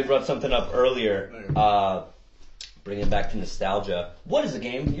 I know you brought something up earlier. Bringing back to nostalgia. What is a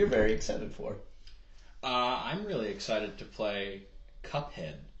game you're very excited for? I'm really excited to play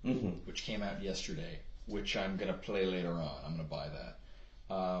Cuphead, Mm-hmm. which came out yesterday, which I'm going to play later on. I'm going to buy that.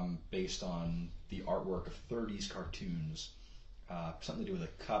 Based on the artwork of 30s cartoons. Something to do with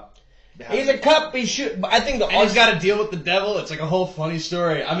a cup. He's a cup. He should. I think the And he's got to deal with the devil. It's like a whole funny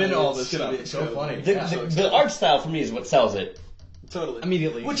story. I'm into all It's this gonna stuff. be It's so incredible. funny. the, Yeah. the art style for me is what sells it. Totally.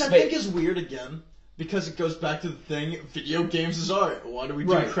 Immediately. Which I But- think is weird again, because it goes back to the thing, video games is art. Why do we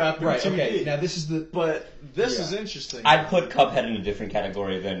do crap in 2D? Okay. Now this is the. But this is interesting. I'd put Cuphead in a different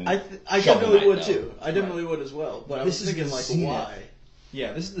category than I Shovel definitely Knight, would though. too. I definitely would as well. But I was This is thinking the like, zenith. why?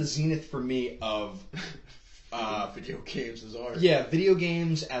 Yeah, this is the zenith for me of. Video games is art. Yeah, video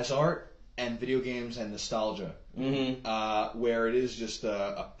games as art and video games and nostalgia. Mm-hmm. Where it is just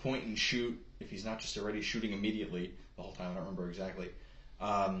a point and shoot. If he's not just already shooting immediately the whole time, I don't remember exactly.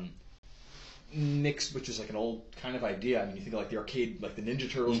 Mixed, which is like an old kind of idea. I mean, you think of like the arcade, like the Ninja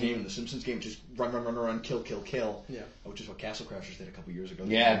Turtles game and the Simpsons game, just run, kill, kill, kill. Yeah. Which is what Castle Crashers did a couple years ago.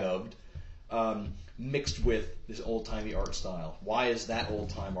 Yeah. Dubbed. Mixed with this old timey art style. Why is that old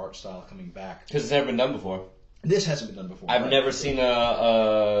time art style coming back? Because it's never been done before. This hasn't been done before. I've right? never seen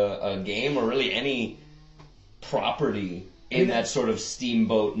a game or really any property in that sort of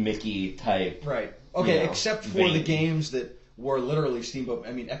Steamboat Mickey type. Right. Okay, you know, except for vein. the games that were literally Steamboat.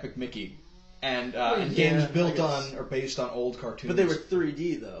 I mean, Epic Mickey, and yeah, games I built guess. on or based on old cartoons. But they were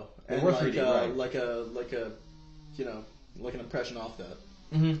 3D though. They And were like, 3D, right. like a, you know, like an impression off that.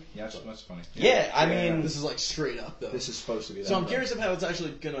 Mm-hmm. Yeah, that's funny. Yeah, I mean, This is like straight up though. This is supposed to be that. So I'm though. curious of how it's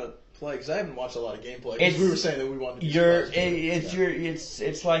actually gonna play because I haven't watched a lot of gameplay. It's- Because we were saying that we wanted to. Do you're some live streaming.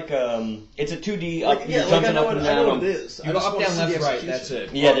 it's like it's a 2D Like, up. yeah, you're like I jumping know, up and I know down. what it is. You I go just up, wanna down, see the left, right. execution. That's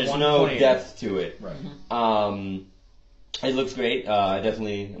it. Yeah, On there's one no plane. depth to it. Right. It looks great. I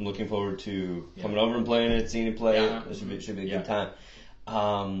definitely am looking forward to coming over and playing it, seeing it play. Yeah. It should be a good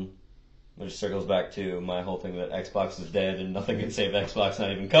time. Which circles back to my whole thing that Xbox is dead and nothing can save Xbox,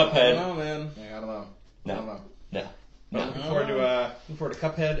 not even I don't Cuphead. know, man. Yeah, I don't know. No. I don't know. No. But No. looking forward to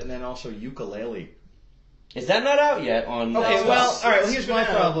Cuphead and then also Ukulele. Is that not out yet on Okay, Xbox? well, all right. Here's It's my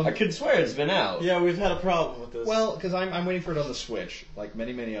been out. problem. I could swear it's been out. Yeah, we've had a problem with this. Well, because I'm waiting for it on the Switch, like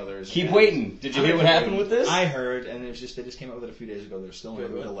many others. Keep And waiting. Did you hear what happened with this? I heard, and it's just they just came out with it a few days ago. They're still in a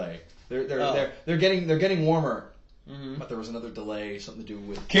Wait, what? delay. Oh. They're getting warmer, Mhm. but there was another delay, something to do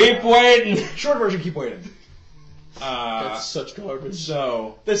with. Keep waiting. Short version. Keep waiting. That's such garbage.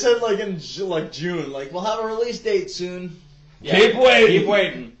 So They said like in June, like we'll have a release date soon. yeah, Keep waiting. Keep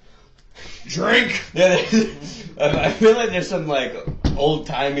waiting. Drink. Yeah, I feel like there's some like old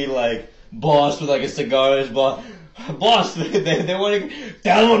timey like boss with like a cigar in his boss. They want to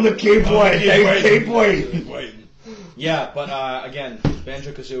tell him to keep waiting. Keep waiting. Yeah, but again,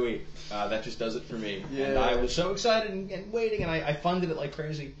 Banjo-Kazooie, that just does it for me. And Yeah. I was so excited and waiting, and I funded it like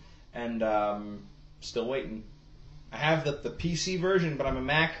crazy, and still waiting. I have the PC version, but I'm a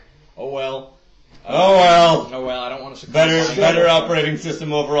Mac. Oh well. Oh well. Oh well. I don't want to. Better operating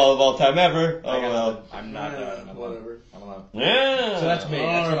system overall of all time ever. Oh well. I'm not. I'm whatever. I'm alone. Yeah. So that's me. That's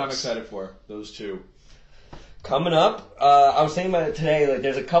what I'm Alright. excited for. Those two. Coming up, I was thinking about it today. Like,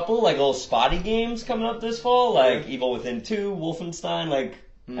 there's a couple like little spotty games coming up this fall, like Evil Within 2, Wolfenstein, like,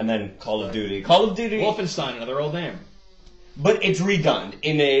 and then Call of Duty. Call of Duty, Wolfenstein, another old name. but it's redone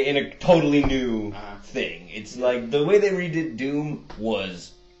in a totally new thing. It's like the way they redid Doom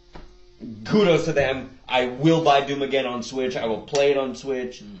was kudos to them. I will buy Doom again on Switch. I will play it on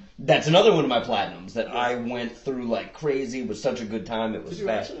Switch. That's another one of my platinums that I went through like crazy. It was such a good time. It was Did you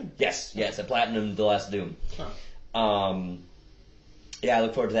fast. actually? Yes, I platinumed the last Doom. Huh. Yeah, I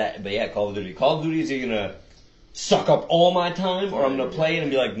look forward to that. But yeah, Call of Duty. Call of Duty is either gonna suck up all my time, or I'm gonna play it and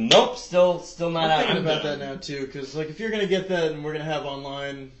be like, nope, still not I'm out. thinking about that now too, because like if you're gonna get that and we're gonna have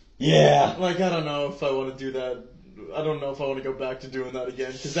online, Yeah, like I don't know if I want to do that. I don't know if I want to go back to doing that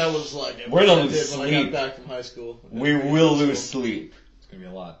again, because that was like We're gonna what I lose did when I sleep. got back from high school. we will lose sleep. It's gonna be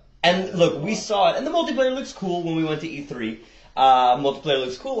a lot. And look, we saw it, and the multiplayer looks cool when we went to E3. Multiplayer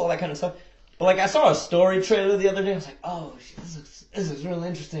looks cool, all that kind of stuff. But like, I saw a story trailer the other day. I was like, oh, shit, this looks really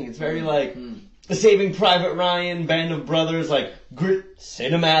interesting. It's very like the Saving Private Ryan, Band of Brothers, like grit,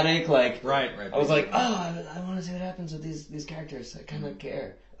 cinematic. Like, Right. I was like, oh, I want to see what happens with these characters. I kind of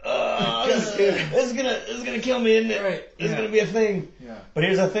care. This is gonna kill me, isn't it? Right, It's yeah. gonna be a thing. Yeah. But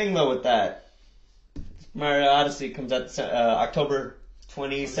here's the thing, though, with that. Mario Odyssey comes out October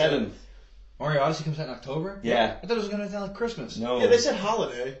 27th. Mario Odyssey comes out in October? Yeah. I thought it was going to out like Christmas. No. Yeah, they said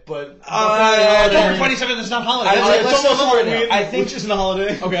holiday, but October 27th is not holiday. It's almost Halloween, I think- which isn't a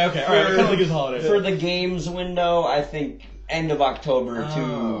holiday. Okay, alright. I kind of think it's a holiday. For the games window, I think end of October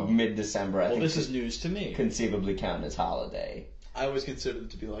Oh. to mid-December. I Well, think this is news to me. conceivably count as holiday. I always considered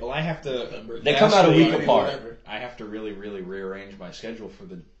it to be like Well, I have to. November. They come out a Vastly- week apart. Whatever. I have to really rearrange my schedule for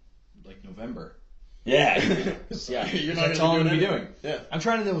the November. Yeah. Yeah, You're not that's gonna all I'm be going to be doing doing. Yeah. I'm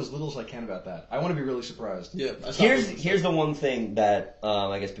trying to know as little as I can about that. I want to be really surprised. Yeah. I saw it. Here's the one thing that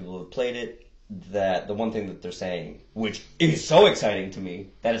I guess people who have played it, that the one thing that they're saying, which is so exciting to me,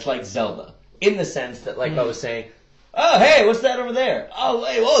 that it's like Zelda in the sense that, like I was saying, Oh, hey, what's that over there? Oh,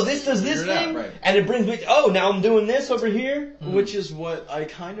 wait, this does this Figure it out, thing? right. And it brings me, now I'm doing this over here? Which is what I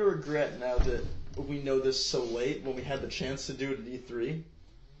kind of regret now that we know this so late when we had the chance to do it at E3.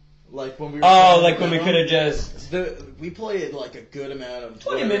 Like when we were When we could have just... we played like a good amount of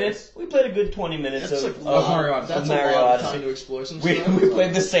 20 minutes. We played a good 20 minutes That's of Mario Odyssey. That's Mario a lot of Odyssey. time to explore some We stuff.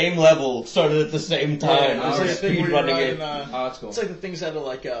 played the same level, started at the same time. Yeah, it's We like were a thing speed where you're running riding, it. Oh, that's cool. It's like the things out of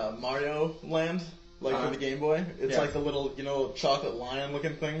like Mario Land, like for the Game Boy. It's Yeah. like the little, chocolate lion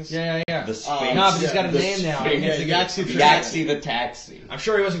looking things. Yeah. The Sphinx. No, but he's got a The name now. Sphinx. Yeah, Yaxi the Yaxi the Taxi. I'm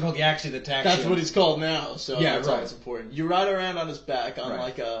sure he wasn't called Yaxi the Taxi. That's what he's called now, so Yeah, that's right. always important. You ride around on his back on Right.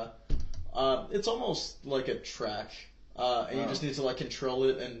 like a, it's almost like a track, and you Oh. just need to like control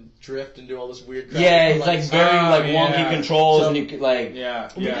it and drift and do all this weird crap. Yeah, But, it's like very wonky yeah. controls, So- and you could like... Yeah.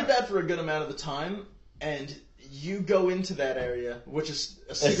 We did that for a good amount of the time, and you go into that area, which is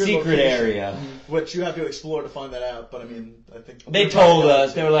a A secret, secret location, area. which you have to explore to find that out. But I mean, I think They told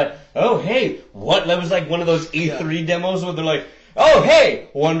us, they were like, oh, hey, what? That was like one of those E3 demos where they're like, oh, hey,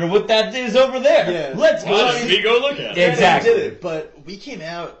 wonder what that is over there. Yeah. Let's go. Why don't we go look at Yeah, Exactly. they did it, but we came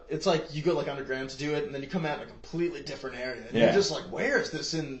out. It's like you go like underground to do it, and then you come out in a completely different area, and Yeah. you're just like, where is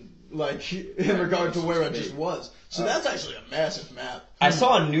this in regard to where it just was? So that's actually a massive map. I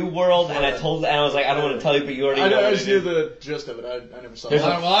saw a new world, and I was like, I don't want to tell you, but you already know I what just it knew is. the gist of it. I never saw There's it.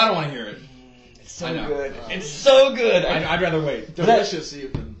 Well, I don't want to hear it. It's so I know. good. It's so good. I'd rather wait. Delicious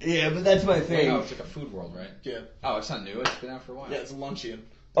even. Yeah, but that's my thing. Oh, it's like a food world, right? Yeah. Oh, it's not new. It's been out for a while. Yeah, it's luncheon.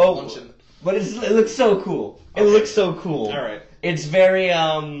 Oh, Luncheon. but it looks so cool. It looks so cool. All right. It's very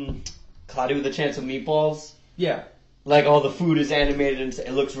Cloudy with a Chance of Meatballs. Yeah. Like all the food is animated and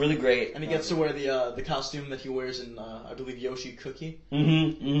it looks really great. And he gets to wear the costume that he wears in I believe Yoshi Cookie,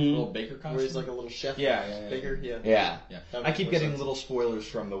 Mm-hmm. Little baker costume. where he's like a little chef. Yeah. Baker. Yeah. Yeah. Yeah. That I keep makes getting sense. little spoilers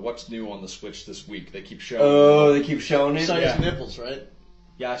from the what's new on the Switch this week. They keep showing. Oh, they keep showing You it. saw Yeah. his nipples, right?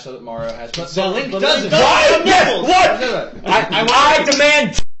 Yeah, I saw that Mario has. But So- the Link but doesn't. Link doesn't. What? What? I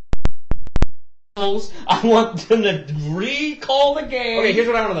demand. I want them to recall the game. Okay, here's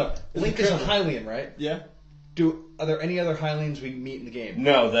what I want to know. It's Link is a incredible. Hylian, right? Yeah. Are there any other Hylians we meet in the game?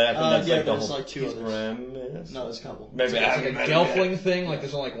 No, I think that's yeah, like the there's whole. like two others. Parameters. No, there's a couple. Maybe It's like a Gelfling thing. Like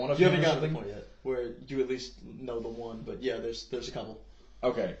there's only like one of You them. haven't or gotten to the something? point yet where you at least know the one, but yeah, there's a couple.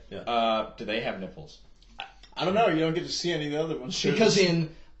 Okay. Yeah. Do they have nipples? I don't know. You don't get to see any of the other ones. Because Just in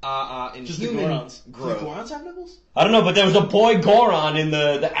the human Gorons. Do the growth, Gorons have nipples? I don't know, but there was a boy Goron in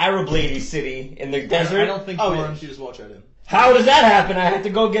the Arab lady city in the desert. I don't think Oh yeah, Gorons. you just walk right in. How does that happen? I had to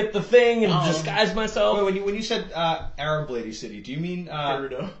go get the thing and Oh. disguise myself. Wait, when you said Arab Lady City, do you mean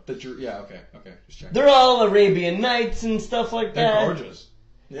Gerudo. Yeah, okay, just checking. They're all Arabian Nights and stuff like They're that. gorgeous.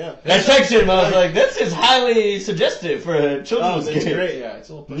 Yeah. I checked him. I was like, "This is highly suggestive for a children's Oh, that's game." great. Yeah, it's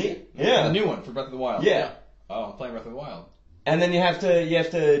a little Neat. pushy. Yeah. The new one for Breath of the Wild. Yeah. Oh, I'm playing Breath of the Wild. And then you have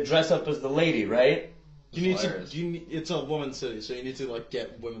to dress up as the lady, right? You need to. Hilarious. It's a woman's city, so you need to like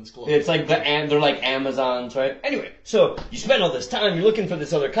get women's clothes. It's like they're like Amazons, right? Anyway, so you spend all this time, you're looking for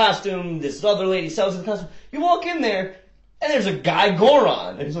this other costume, this other lady sells the costume. You walk in there, and there's a guy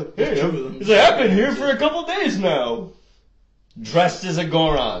Goron, and he's like, "Hey, There's two of them. he's like, I've been here for a couple days now, dressed as a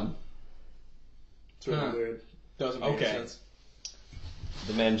Goron." It's really Huh. weird. Doesn't make Okay. any sense.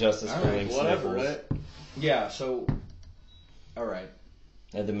 Demand justice for Alright, Link's Whatever, nipples. right? Yeah, so. Alright,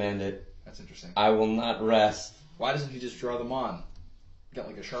 I demand it. that's interesting. I will not rest. Why doesn't he just draw them on? Got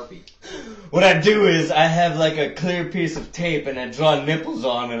like a Sharpie. What I do is I have like a clear piece of tape and I draw nipples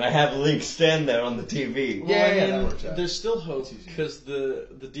on and I have Link stand there on the TV. Yeah, I yeah, mean, that works out. there's still hope That's easy. because the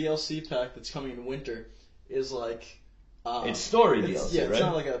DLC pack that's coming in winter is like. It's story It's, DLC, yeah, it's right?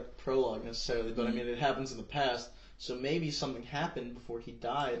 not like a prologue necessarily, but I mean it happens in the past. So maybe something happened before he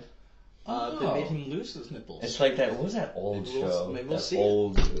died that Oh. made him lose his nipples. It's like that. What was that old Maybe we'll- show? maybe we'll that see it.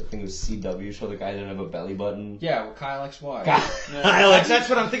 old, I think it was CW show. The guy didn't have a belly button. Yeah, well, Kyle XY. That's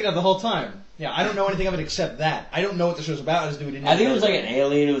what I'm thinking of the whole time. Yeah, I don't know anything of it except that. I don't know what the show's about. I just knew we didn't. I think it was like an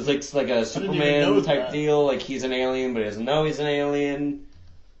alien. It was like a even know Superman type that. deal. Like he's an alien, but he doesn't know he's an alien.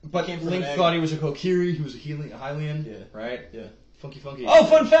 But Came from Link an egg. thought he was a Kokiri. He was a Hylian. Yeah. Right. Yeah. Funky. Oh,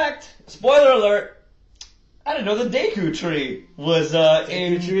 fun fact! Spoiler alert! I didn't know the Deku tree was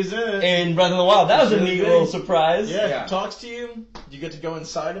in Tree's in it. in Breath of the Wild. That was a Really neat big. little surprise. Yeah, Yeah. he talks to you. You get to go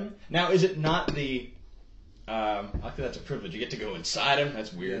inside him. Now, is it not the? I think that's a privilege. You get to go inside him.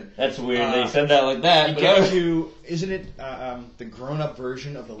 That's weird. That's weird. Uh, They said that like that. You But get I was- to. Isn't it the grown-up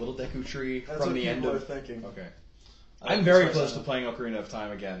version of the little Deku tree That's from what the end people of? are thinking. Okay. I I'm don't very think close so. to playing Ocarina of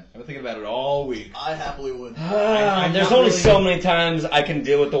Time again. I've been thinking about it all week. I happily would. I'm There's not only really- so many times I can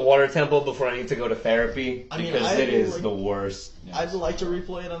deal with the water temple before I need to go to therapy I mean, because I it is like- the worst. Yeah. I'd like to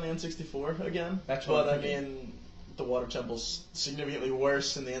replay it on the N64 again. That's what but I'm I thinking. mean, the water temple's significantly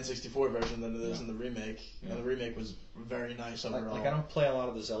worse in the N64 version than it is in the remake. Yeah. And the remake was very nice overall. Like I don't play a lot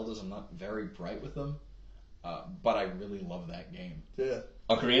of the Zeldas. I'm not very bright with them, but I really love that game. Yeah.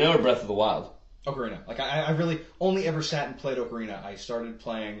 Ocarina or Breath of the Wild? Ocarina. Like I really only ever sat and played Ocarina. I started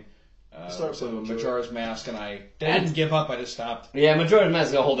playing Majora's Mask, and I didn't give up. I just stopped. Yeah, Majora's Mask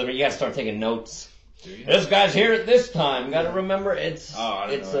is a whole different. You gotta start taking notes. Do you? This guy's here at this time. Gotta remember it's I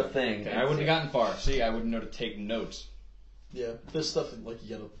didn't it's know a that. thing. Okay, I wouldn't have gotten far. See, I wouldn't know to take notes. Yeah. There's stuff that, like,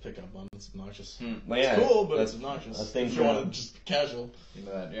 you gotta pick up on. It's obnoxious. But yeah, It's cool, but that's- it's obnoxious. that's things If you want from- to just casual.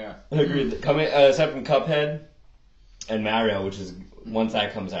 Into that, yeah. Agreed. Coming aside from Cuphead and Mario, which is once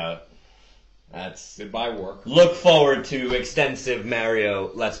that comes out, that's Goodbye, work. look forward to extensive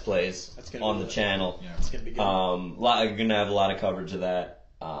Mario Let's Plays That's gonna on be the good. channel. Yeah. It's gonna be good. You're gonna have a lot of coverage of that.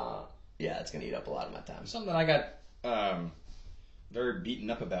 Yeah, it's gonna eat up a lot of my time. Something that I got very beaten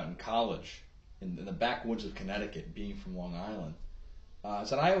up about in college, in the backwoods of Connecticut, being from Long Island, is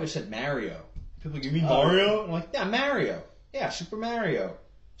that I always said Mario. People go, you mean Mario? I'm like, yeah, Mario. Yeah, Super Mario.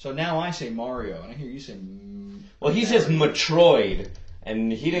 So now I say Mario, and I hear you say. Well, he says Metroid,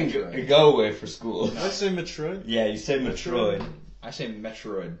 and he didn't Metroid. go away for school. Did I say Metroid? Yeah, you said Metroid. I say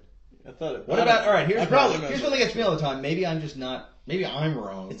Metroid. I thought it. What about? All right, I probably here's what gets me all the time. Maybe I'm just not. Maybe I'm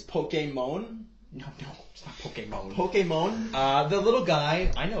wrong. It's Pokemon. No, it's not Pokemon. Pokemon. The little guy,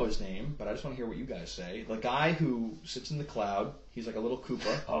 I know his name, but I just want to hear what you guys say. The guy who sits in the cloud, he's like a little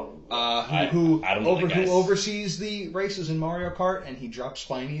Koopa. Who I don't know the guys. who oversees the races in Mario Kart, and he drops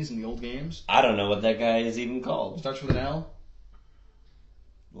Spinies in the old games. I don't know what that guy is even called. Starts with an L.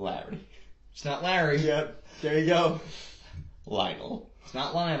 Larry. It's not Larry. Yeah. There you go. Lionel. It's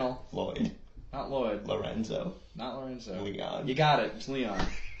not Lionel. Lloyd. Not Lloyd. Lorenzo. Not Lorenzo. Leon. You got it. It's Leon.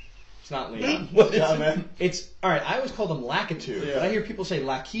 It's not Leon. What is Yeah, it? man. It's all right. I always called him Lakitu, Yeah. but I hear people say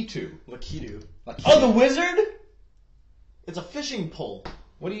Lakitu. Lakitu. Oh, the wizard? It's a fishing pole.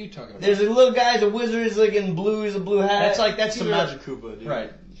 What are you talking about? There's a little guy, the wizard is like in blue, he's a blue hat. That's It's a either- Magic Koopa, dude.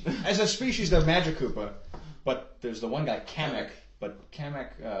 Right. As a species, they're Magikoopa, but there's the one guy, Kamek, but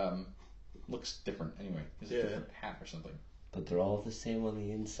Kamek looks different anyway. He's a Yeah. different hat or something. But they're all the same on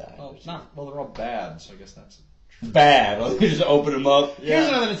the inside. Well, they're all bad, so I guess that's... Bad. Well, you just open them up. Yeah. Here's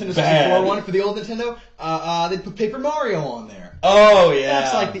another Nintendo 64 Bad. one for the old Nintendo. They put Paper Mario on there. Oh, yeah.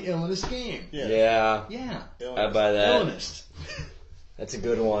 That's like the illest game. Yeah. Yeah. I buy that. Illest. That's a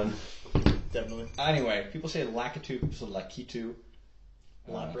good one. Definitely. Anyway, people say Lakitu, people say Lakitu.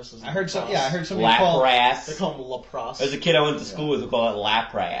 Lapras is I heard some. Lapras. Yeah, I heard somebody call. They Lapras. call him Lapras. As a kid, I went to school with who call it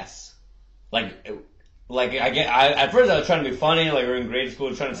Lapras. At first I was trying to be funny, like we were in grade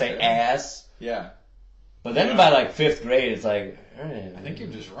school trying to say Okay. ass. Yeah. But then by like 5th grade, it's like, I think you're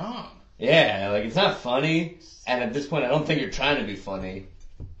just wrong. yeah, like it's not funny. And at this point, I don't think you're trying to be funny.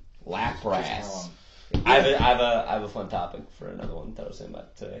 Lapras. Just wrong. I have a fun topic for another one that I was saying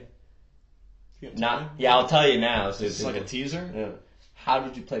about today. Yeah, I'll tell you now. So It's like a teaser. Yeah. How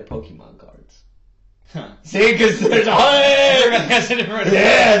did you play Pokemon cards? Huh. See, because there's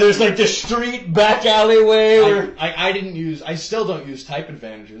yeah, there's like the street back alleyway where. I didn't use. I still don't use type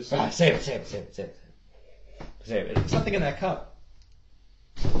advantages. Save it. Save it. There's nothing in that cup.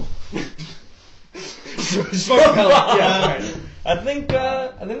 Smoke pellet. Yeah, alright. I think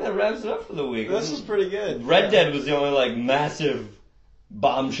that wraps it up for the week. This was pretty good. Red Dead was the only like massive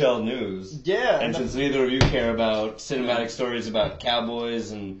bombshell news. Yeah. And since neither of you care about cinematic stories about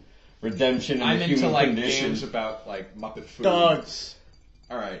cowboys and redemption and I'm the into human like condition. games about like Muppet food. Dogs.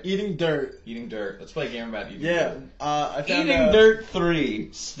 All right. Eating dirt. Eating dirt. Let's play a game about eating Yeah. dirt. I found Eating out. Dirt 3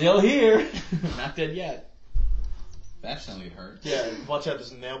 still here. Not dead yet. That sounded hurt. Yeah, watch out,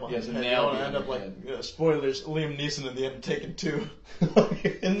 there's a nail behind Yeah, there's a your head. nail You don't behind end up your like, head. spoilers, Liam Neeson in the end of Taken 2.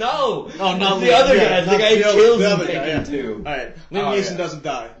 No. Oh, not the Liam, other yeah, guy. The not guy the other- kills the in other guy, Taken yeah. 2. Alright, Liam Oh, Neeson yeah. doesn't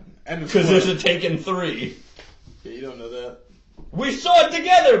die. End of Because story. there's a Taken 3. Yeah, you don't know that. We saw it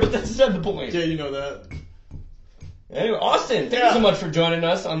together, but that's not the point. Yeah, you know that. Anyway, Austin, thank you Yeah. so much for joining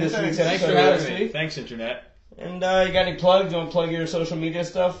us on this Thanks. week's Thanks episode for of having me. Week. Thanks, Internet. And you got any plugs? You want to plug your social media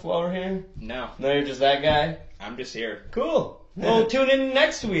stuff while we're here? No, No, you're just that guy? I'm just here. Cool. Well, tune in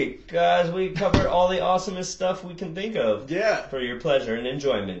next week as we cover all the awesomest stuff we can think of Yeah, for your pleasure and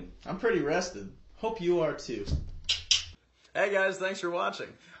enjoyment. I'm pretty rested. Hope you are too. Hey guys, thanks for watching.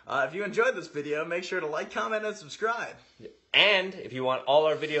 If you enjoyed this video, make sure to like, comment, and subscribe. And if you want all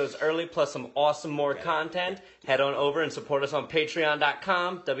our videos early plus some awesome more content, head on over and support us on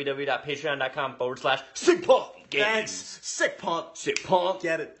patreon.com, www.patreon.com/sickpumpgames. Thanks. Sick pump. Sick Pump.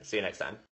 Get it. See you next time.